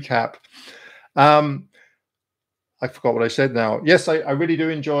 Recap. I forgot what I said now. Yes, I really do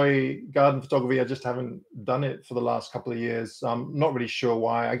enjoy garden photography. I just haven't done it for the last couple of years. I'm not really sure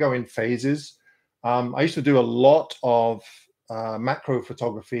why. I go in phases. I used to do a lot of macro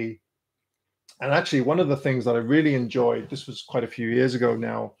photography. And actually, one of the things that I really enjoyed, this was quite a few years ago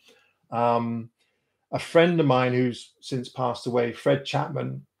now, a friend of mine who's since passed away, Fred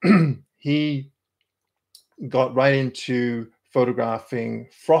Chapman, he got right into photographing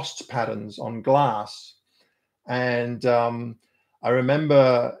frost patterns on glass. And I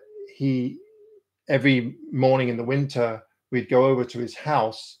remember every morning in the winter, we'd go over to his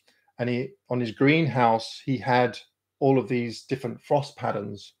house, and on his greenhouse, he had all of these different frost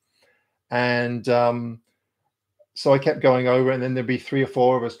patterns. And so I kept going over, and then there'd be 3 or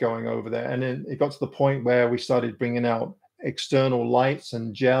 4 of us going over there. And then it got to the point where we started bringing out external lights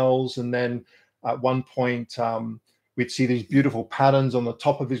and gels. And then at one point, we'd see these beautiful patterns on the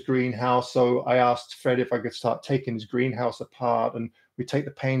top of his greenhouse. So I asked Fred if I could start taking his greenhouse apart, and we take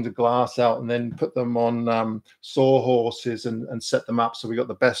the panes of glass out and then put them on sawhorses and set them up so we got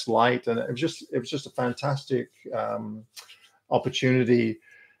the best light. And it was just a fantastic opportunity.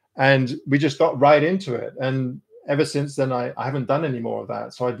 And we just got right into it. And ever since then, I haven't done any more of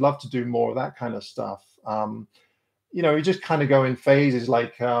that. So I'd love to do more of that kind of stuff. You know, you just kind of go in phases.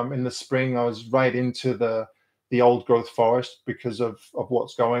 Like in the spring, I was right into the old growth forest because of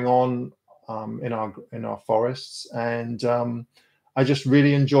what's going on in our forests. And I just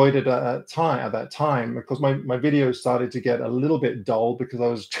really enjoyed it at that time, because my videos started to get a little bit dull because I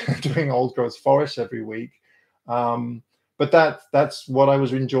was doing old growth forests every week. But that's what I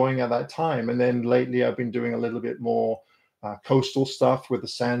was enjoying at that time. And then lately I've been doing a little bit more coastal stuff with the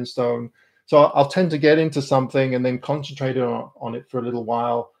sandstone. So I'll tend to get into something and then concentrate on it for a little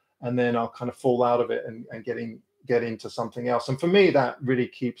while, and then I'll kind of fall out of it and get into something else. And for me, that really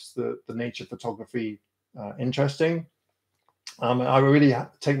keeps the nature photography interesting. I really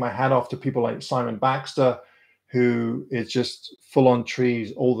take my hat off to people like Simon Baxter, who is just full on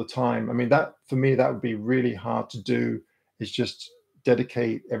trees all the time. I mean, that for me, that would be really hard to do, is just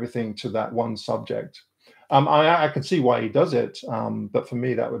dedicate everything to that one subject. I can see why he does it, but for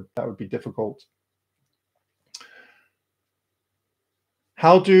me, that would be difficult.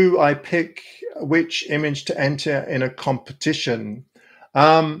 How do I pick which image to enter in a competition?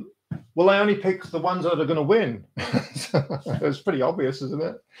 Well, I only pick the ones that are going to win. It's pretty obvious, isn't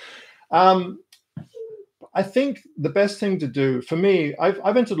it? I think the best thing to do for me,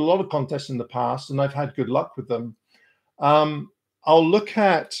 I've entered a lot of contests in the past, and I've had good luck with them. I'll look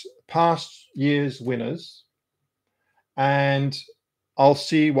at past year's winners, and I'll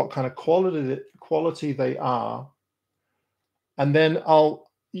see what kind of quality they are. And then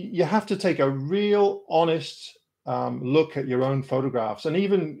you have to take a real honest look at your own photographs, and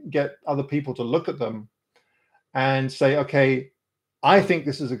even get other people to look at them and say, okay, I think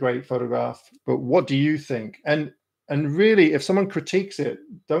this is a great photograph, but what do you think? And really, if someone critiques it,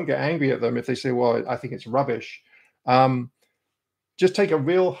 don't get angry at them if they say, well, I think it's rubbish. just take a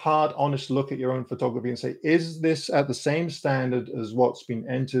real hard, honest look at your own photography and say, is this at the same standard as what's been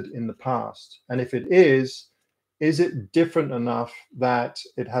entered in the past? And if it is it different enough that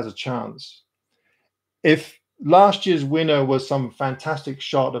it has a chance? If last year's winner was some fantastic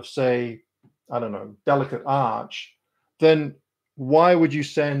shot of, say, I don't know, delicate arch, then why would you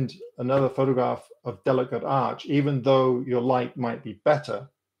send another photograph of delicate arch, even though your light might be better?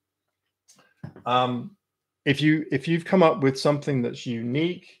 If you've come up with something that's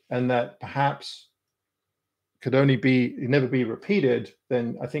unique and that perhaps could only never be repeated,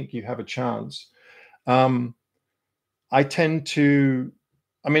 then I think you have a chance. I tend to,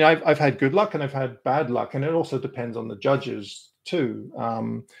 I mean, I've had good luck and I've had bad luck, and it also depends on the judges too,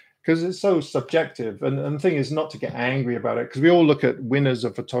 because it's so subjective. And the thing is not to get angry about it, because we all look at winners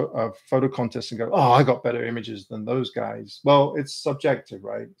of photo contests and go, oh, I got better images than those guys. Well, it's subjective,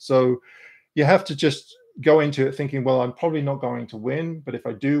 right? So you have to just go into it thinking, well, I'm probably not going to win, but if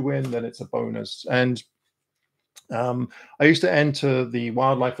I do win, then it's a bonus. And I used to enter the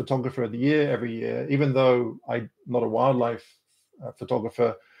Wildlife Photographer of the Year every year, even though I'm not a wildlife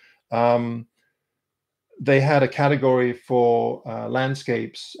photographer. They had a category for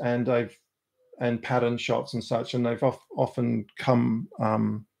landscapes and pattern shots and such, and I've often come.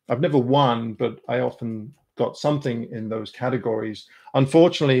 I've never won, but I often got something in those categories.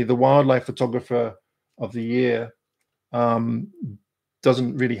 Unfortunately, the Wildlife Photographer of the Year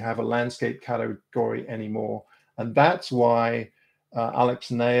doesn't really have a landscape category anymore. And that's why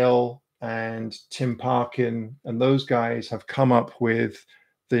Alex Nail and Tim Parkin and those guys have come up with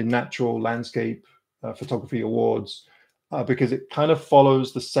the Natural Landscape Photography Awards, because it kind of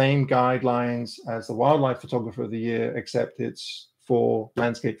follows the same guidelines as the Wildlife Photographer of the Year, except it's for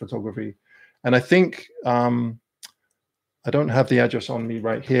landscape photography. And I think, I don't have the address on me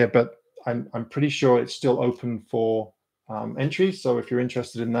right here, but I'm pretty sure it's still open for entries. So if you're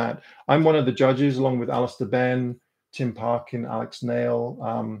interested in that, I'm one of the judges along with Alistair Benn, Tim Parkin, Alex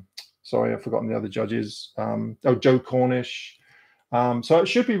Nail. Sorry, I've forgotten the other judges. Joe Cornish. So it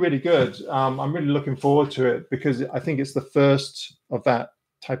should be really good. I'm really looking forward to it, because I think it's the first of that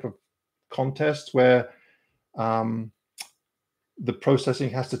type of contest where the processing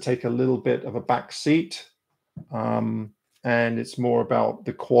has to take a little bit of a back seat, and it's more about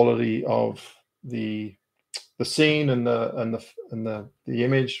the quality of the scene and the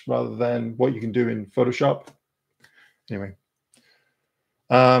image rather than what you can do in Photoshop. Anyway,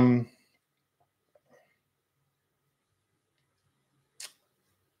 a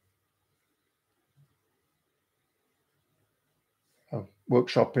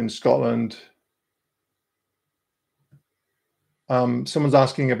workshop in Scotland. Someone's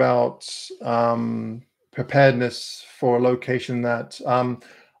asking about preparedness for a location that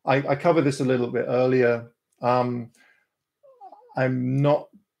I covered this a little bit earlier. I'm not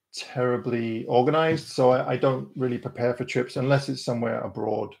terribly organized, so I don't really prepare for trips unless it's somewhere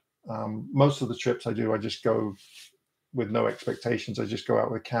abroad. Most of the trips I do, I just go with no expectations. I just go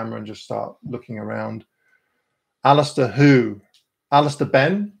out with a camera and just start looking around. Alistair who? Alistair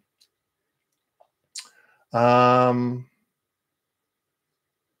Benn.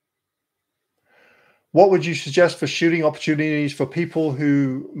 What would you suggest for shooting opportunities for people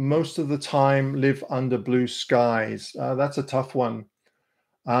who most of the time live under blue skies? That's a tough one.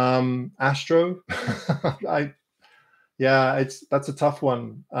 Astro, that's a tough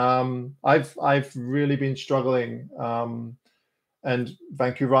one. I've really been struggling. And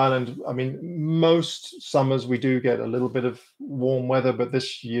Vancouver Island, I mean, most summers we do get a little bit of warm weather, but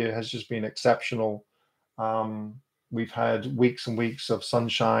this year has just been exceptional. We've had weeks and weeks of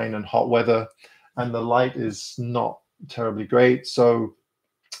sunshine and hot weather, and the light is not terribly great. So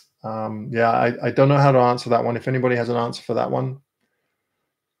I don't know how to answer that one. If anybody has an answer for that one.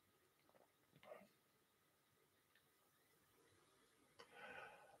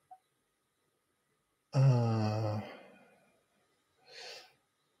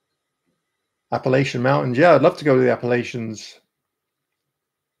 Appalachian Mountains. Yeah, I'd love to go to the Appalachians.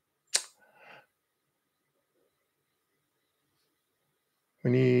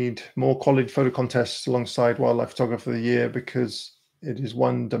 We need more quality photo contests alongside Wildlife Photographer of the Year, because it is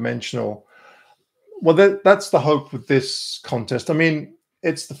one-dimensional. Well, that's the hope with this contest. I mean,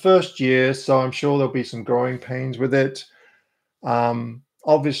 it's the first year, so I'm sure there'll be some growing pains with it.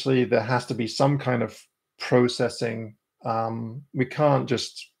 Obviously, there has to be some kind of processing. We can't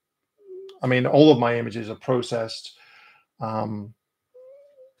just, I mean, all of my images are processed, so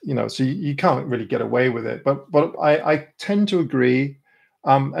you can't really get away with it. But I tend to agree,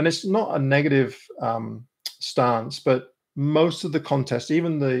 and it's not a negative stance, but most of the contests,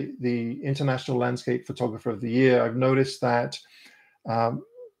 even the International Landscape Photographer of the Year, I've noticed that Um,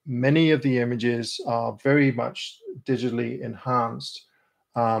 Many of the images are very much digitally enhanced.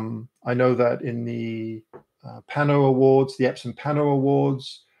 I know that in the Pano Awards, the Epson Pano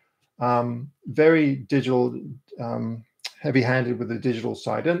Awards, very digital, heavy-handed with the digital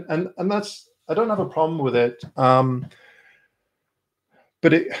side, and that's, I don't have a problem with it. But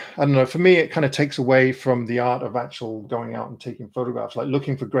I don't know, for me, it kind of takes away from the art of actual going out and taking photographs, like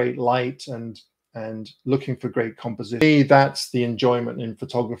looking for great light and looking for great composition. For me, that's the enjoyment in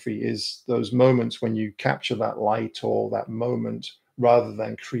photography, is those moments when you capture that light or that moment rather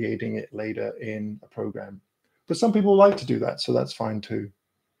than creating it later in a program. But some people like to do that, so that's fine too.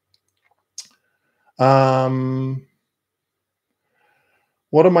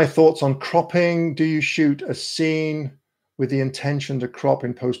 What are my thoughts on cropping? Do you shoot a scene with the intention to crop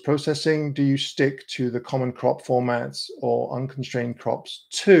in post-processing? Do you stick to the common crop formats or unconstrained crops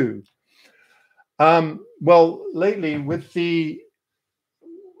too? Well, lately with the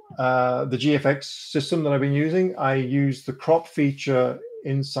GFX system that I've been using, I use the crop feature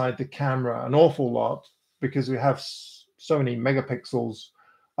inside the camera an awful lot because we have so many megapixels.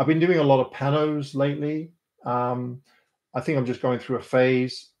 I've been doing a lot of panos lately. I think I'm just going through a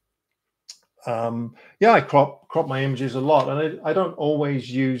phase. Yeah, I crop my images a lot, and I don't always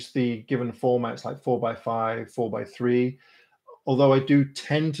use the given formats like 4x5, 4x3, although I do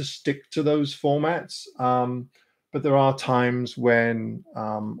tend to stick to those formats. But there are times when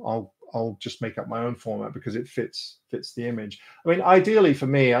I'll just make up my own format because it fits the image. I mean, ideally for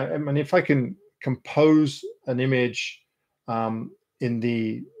me, I mean, if I can compose an image in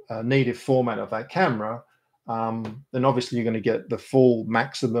the native format of that camera, then obviously you're going to get the full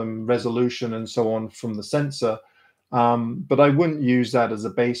maximum resolution and so on from the sensor. But I wouldn't use that as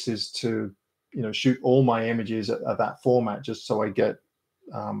a basis to, shoot all my images at that format just so I get,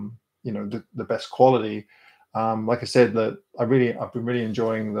 the best quality. Like I said, that I've been really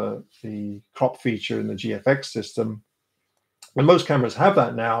enjoying the crop feature in the GFX system. And most cameras have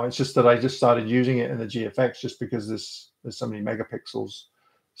that now. It's just that I just started using it in the GFX just because there's so many megapixels.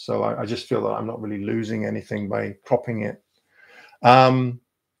 So I just feel that I'm not really losing anything by cropping it. How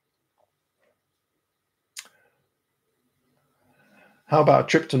about a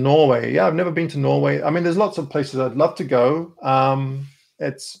trip to Norway? Yeah, I've never been to Norway. I mean, there's lots of places I'd love to go.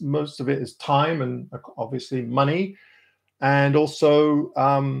 Most of it is time and obviously money. And also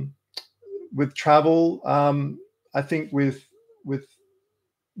with travel, I think with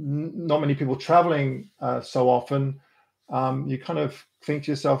not many people traveling so often, you kind of think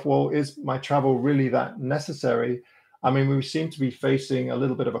to yourself, well, is my travel really that necessary? I mean, we seem to be facing a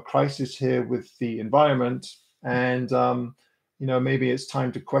little bit of a crisis here with the environment, and maybe it's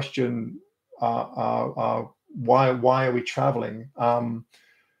time to question why are we traveling? I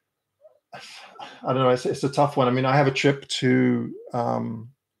don't know. It's a tough one. I mean, I have a trip to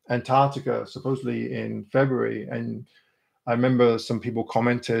Antarctica supposedly in February, and I remember some people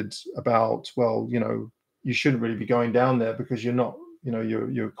commented about, well, you shouldn't really be going down there because you're not,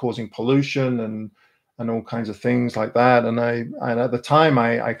 you're causing pollution and all kinds of things like that. And at the time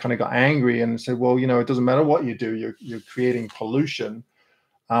I kind of got angry and said, well, it doesn't matter what you do, you're creating pollution.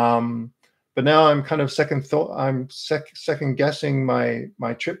 But now I'm kind of second guessing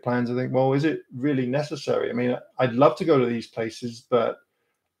my trip plans. I think, well, is it really necessary? I mean, I'd love to go to these places, but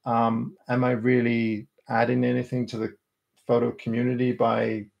am I really adding anything to the photo community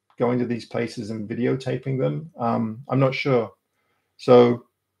by going to these places and videotaping them? I'm not sure. So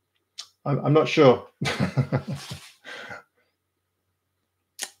I'm not sure.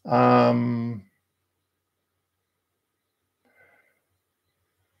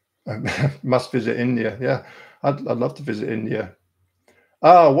 Must visit India. Yeah, I'd love to visit India.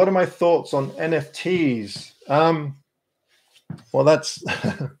 What are my thoughts on NFTs? Well, that's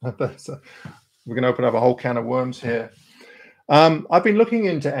we're going to open up a whole can of worms here. I've been looking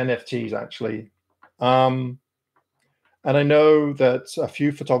into NFTs actually, and I know that a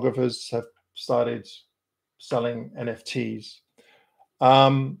few photographers have started selling NFTs.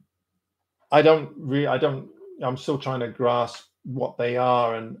 I'm still trying to grasp what they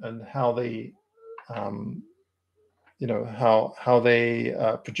are and how they, how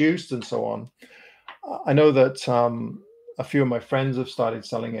they produced and so on. I know that a few of my friends have started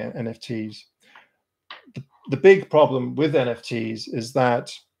selling NFTs. The big problem with NFTs is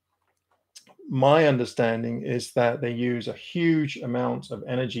that my understanding is that they use a huge amount of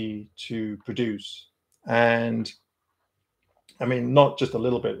energy to produce. And I mean, not just a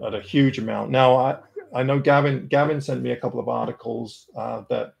little bit, but a huge amount. Now, I know Gavin sent me a couple of articles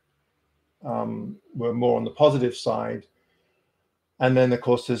that were more on the positive side. And then, of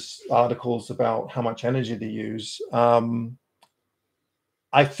course, there's articles about how much energy they use.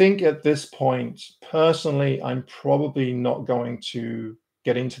 I think at this point, personally, I'm probably not going to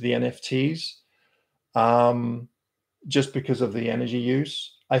get into the NFTs, um, just because of the energy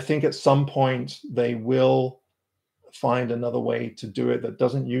use. I think at some point they will find another way to do it that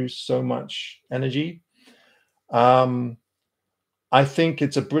doesn't use so much energy. Um, I think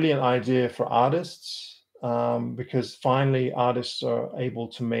it's a brilliant idea for artists, because finally artists are able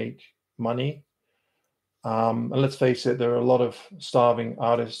to make money. And let's face it, there are a lot of starving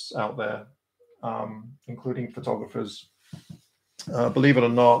artists out there, including photographers. Believe it or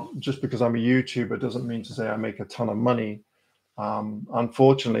not, just because I'm a YouTuber doesn't mean to say I make a ton of money.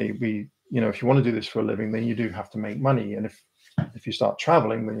 Unfortunately, if you want to do this for a living, then you do have to make money. And if you start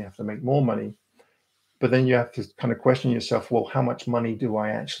traveling, then you have to make more money. But then you have to kind of question yourself, well, how much money do I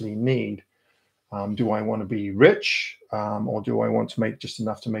actually need? Do I want to be rich, or do I want to make just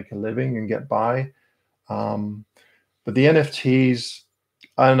enough to make a living and get by? But the NFTs,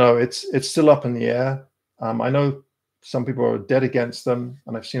 I don't know, it's still up in the air. I know some people are dead against them,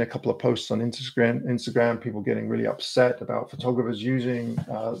 and I've seen a couple of posts on Instagram, people getting really upset about photographers using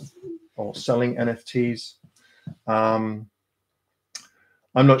or selling NFTs.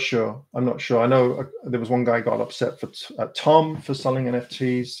 I'm not sure. I know there was one guy got upset for Tom for selling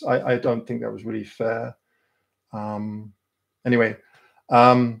NFTs. I don't think that was really fair. Anyway,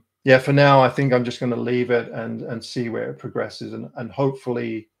 yeah, for now, I think I'm just going to leave it and see where it progresses, and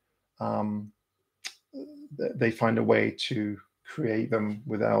hopefully they find a way to create them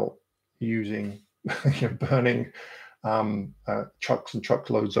without using burning trucks and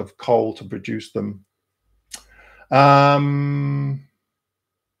truckloads of coal to produce them.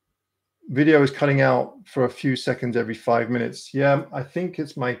 Video is cutting out for a few seconds every 5 minutes. Yeah, I think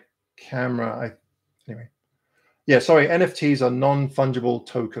it's my camera. Anyway. Yeah, sorry, NFTs are non-fungible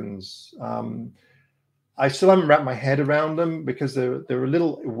tokens. I still haven't wrapped my head around them because they're a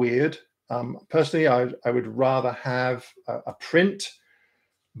little weird. Personally, I would rather have a print,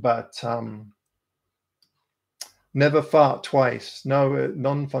 but never fart twice. No,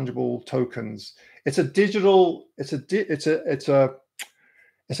 non-fungible tokens. It's a digital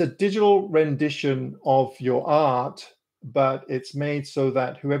rendition of your art, but it's made so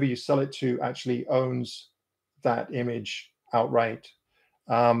that whoever you sell it to actually owns that image outright.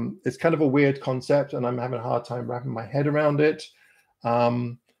 It's kind of a weird concept, and I'm having a hard time wrapping my head around it.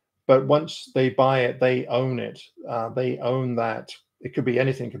 But once they buy it, they own it. They own that. It could be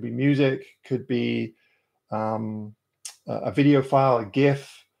anything. It could be music. Could be a video file, a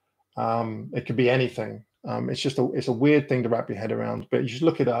GIF. It could be anything. It's a weird thing to wrap your head around, but you should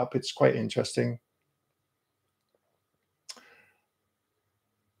look it up. It's quite interesting.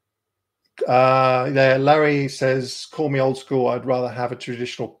 Yeah, Larry says, call me old school. I'd rather have a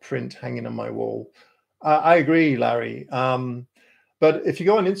traditional print hanging on my wall. I agree, Larry. But if you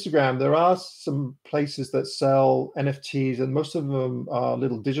go on Instagram, there are some places that sell NFTs, and most of them are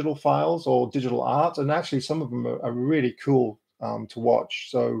little digital files or digital art. And actually, some of them are really cool to watch.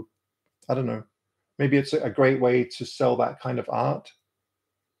 So I don't know. Maybe it's a great way to sell that kind of art.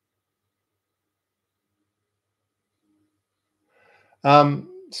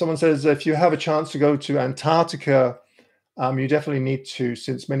 Someone says, if you have a chance to go to Antarctica, you definitely need to,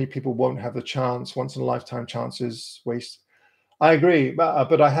 since many people won't have the chance. Once in a lifetime chances waste. I agree,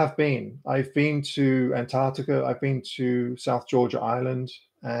 but I have been. I've been to Antarctica. I've been to South Georgia Island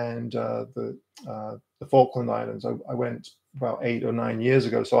and the Falkland Islands. I went about 8 or 9 years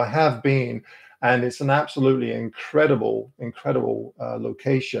ago, so I have been, and it's an absolutely incredible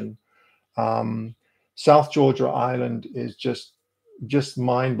location. South Georgia Island is just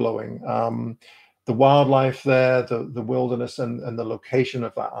mind-blowing. The wildlife there, the wilderness, and the location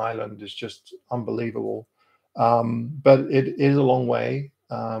of that island is just unbelievable. But it is a long way,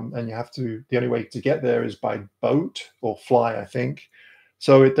 and the only way to get there is by boat or fly, I think.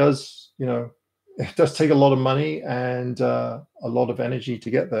 So it does, it does take a lot of money and a lot of energy to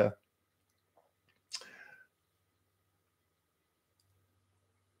get there.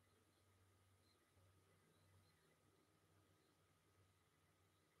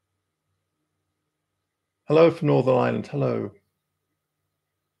 Hello from Northern Ireland. Hello.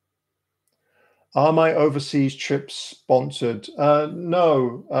 Are my overseas trips sponsored?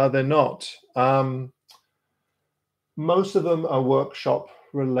 No, they're not. Most of them are workshop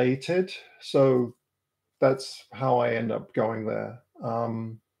related, so that's how I end up going there.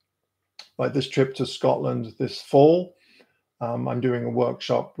 Like this trip to Scotland this fall, I'm doing a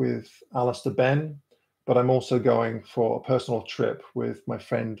workshop with Alistair Ben, but I'm also going for a personal trip with my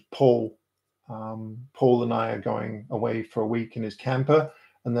friend Paul. Paul and I are going away for a week in his camper,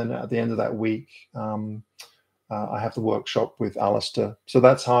 and then at the end of that week, I have the workshop with Alistair. So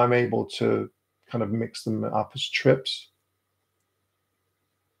that's how I'm able to kind of mix them up as trips.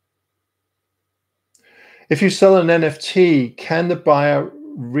 If you sell an NFT, can the buyer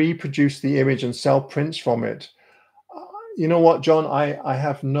reproduce the image and sell prints from it? You know what, John? I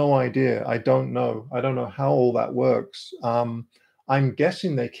have no idea. I don't know. I don't know how all that works. I'm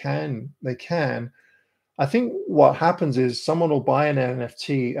guessing they can. They can. I think what happens is someone will buy an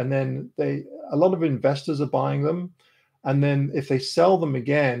NFT and then a lot of investors are buying them. And then if they sell them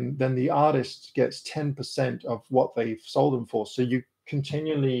again, then the artist gets 10% of what they've sold them for. So you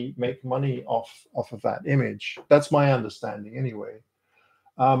continually make money off of that image. That's my understanding anyway.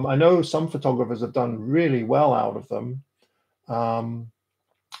 I know some photographers have done really well out of them.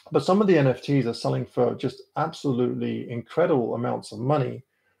 But some of the NFTs are selling for just absolutely incredible amounts of money.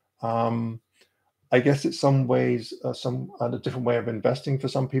 I guess it's some ways, a different way of investing for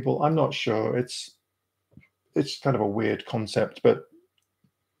some people. I'm not sure. It's kind of a weird concept, but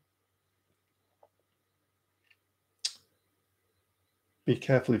be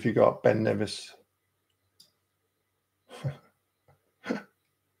careful if you got Ben Nevis.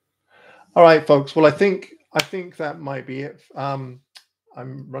 All right, folks. Well, I think that might be it. I'm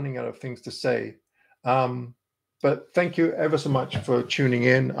running out of things to say. But thank you ever so much for tuning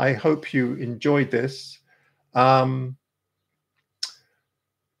in. I hope you enjoyed this. If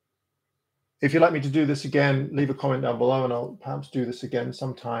you'd like me to do this again, leave a comment down below and I'll perhaps do this again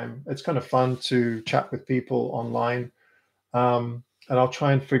sometime. It's kind of fun to chat with people online. And I'll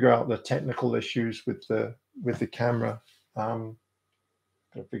try and figure out the technical issues with the camera. Gotta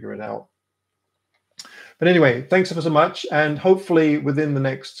figure it out. But anyway, thanks ever so much. And hopefully within the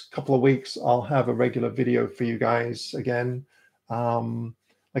next couple of weeks, I'll have a regular video for you guys again.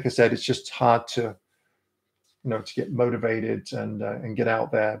 Like I said, it's just hard to, to get motivated and get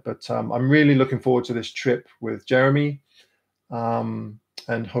out there. But I'm really looking forward to this trip with Jeremy. And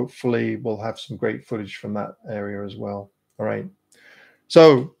hopefully we'll have some great footage from that area as well. All right.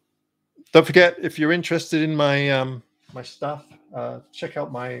 So don't forget, if you're interested in my my stuff, check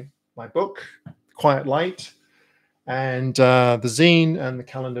out my book, Quiet Light, and the zine and the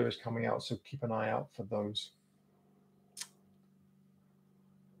calendar is coming out. So keep an eye out for those.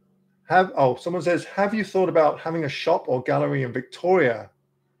 Someone says, have you thought about having a shop or gallery in Victoria?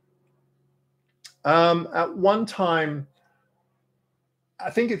 At one time, I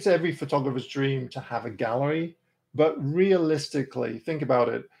think it's every photographer's dream to have a gallery, but realistically, think about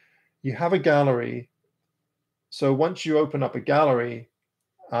it. You have a gallery. So once you open up a gallery,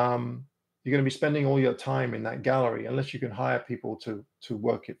 you're going to be spending all your time in that gallery, unless you can hire people to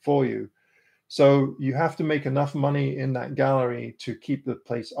work it for you. So you have to make enough money in that gallery to keep the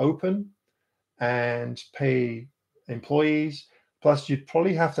place open and pay employees. Plus, you'd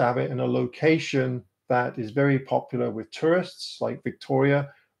probably have to have it in a location that is very popular with tourists, like Victoria,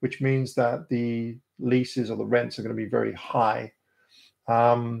 which means that the leases or the rents are going to be very high.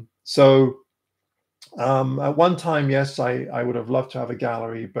 At one time, yes, I would have loved to have a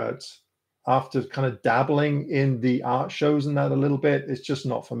gallery, but after kind of dabbling in the art shows and that a little bit, it's just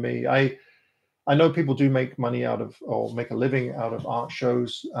not for me. I know people do make money out of, or make a living out of art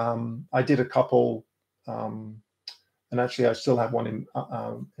shows. I did a couple, and actually I still have one in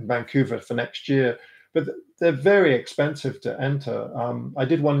Vancouver for next year, but they're very expensive to enter. I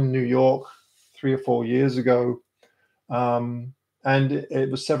did one in New York 3 or 4 years ago, and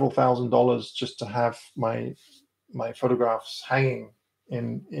it was several $1,000s just to have my photographs hanging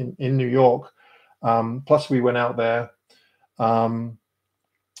in New York. Plus we went out there,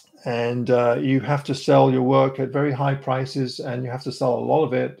 and you have to sell your work at very high prices, and you have to sell a lot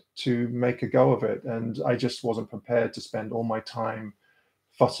of it to make a go of it. And I just wasn't prepared to spend all my time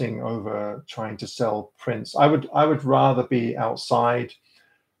fussing over trying to sell prints. I would rather be outside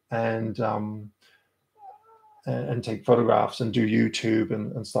and take photographs and do YouTube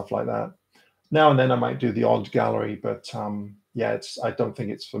and stuff like that. Now and then I might do the odd gallery, but yeah, I don't think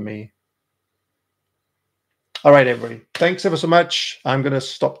it's for me. All right, everybody. Thanks ever so much. I'm going to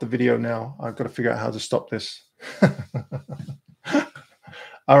stop the video now. I've got to figure out how to stop this.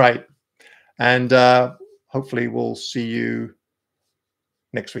 All right. And hopefully we'll see you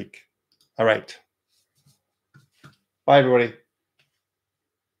next week. All right. Bye, everybody.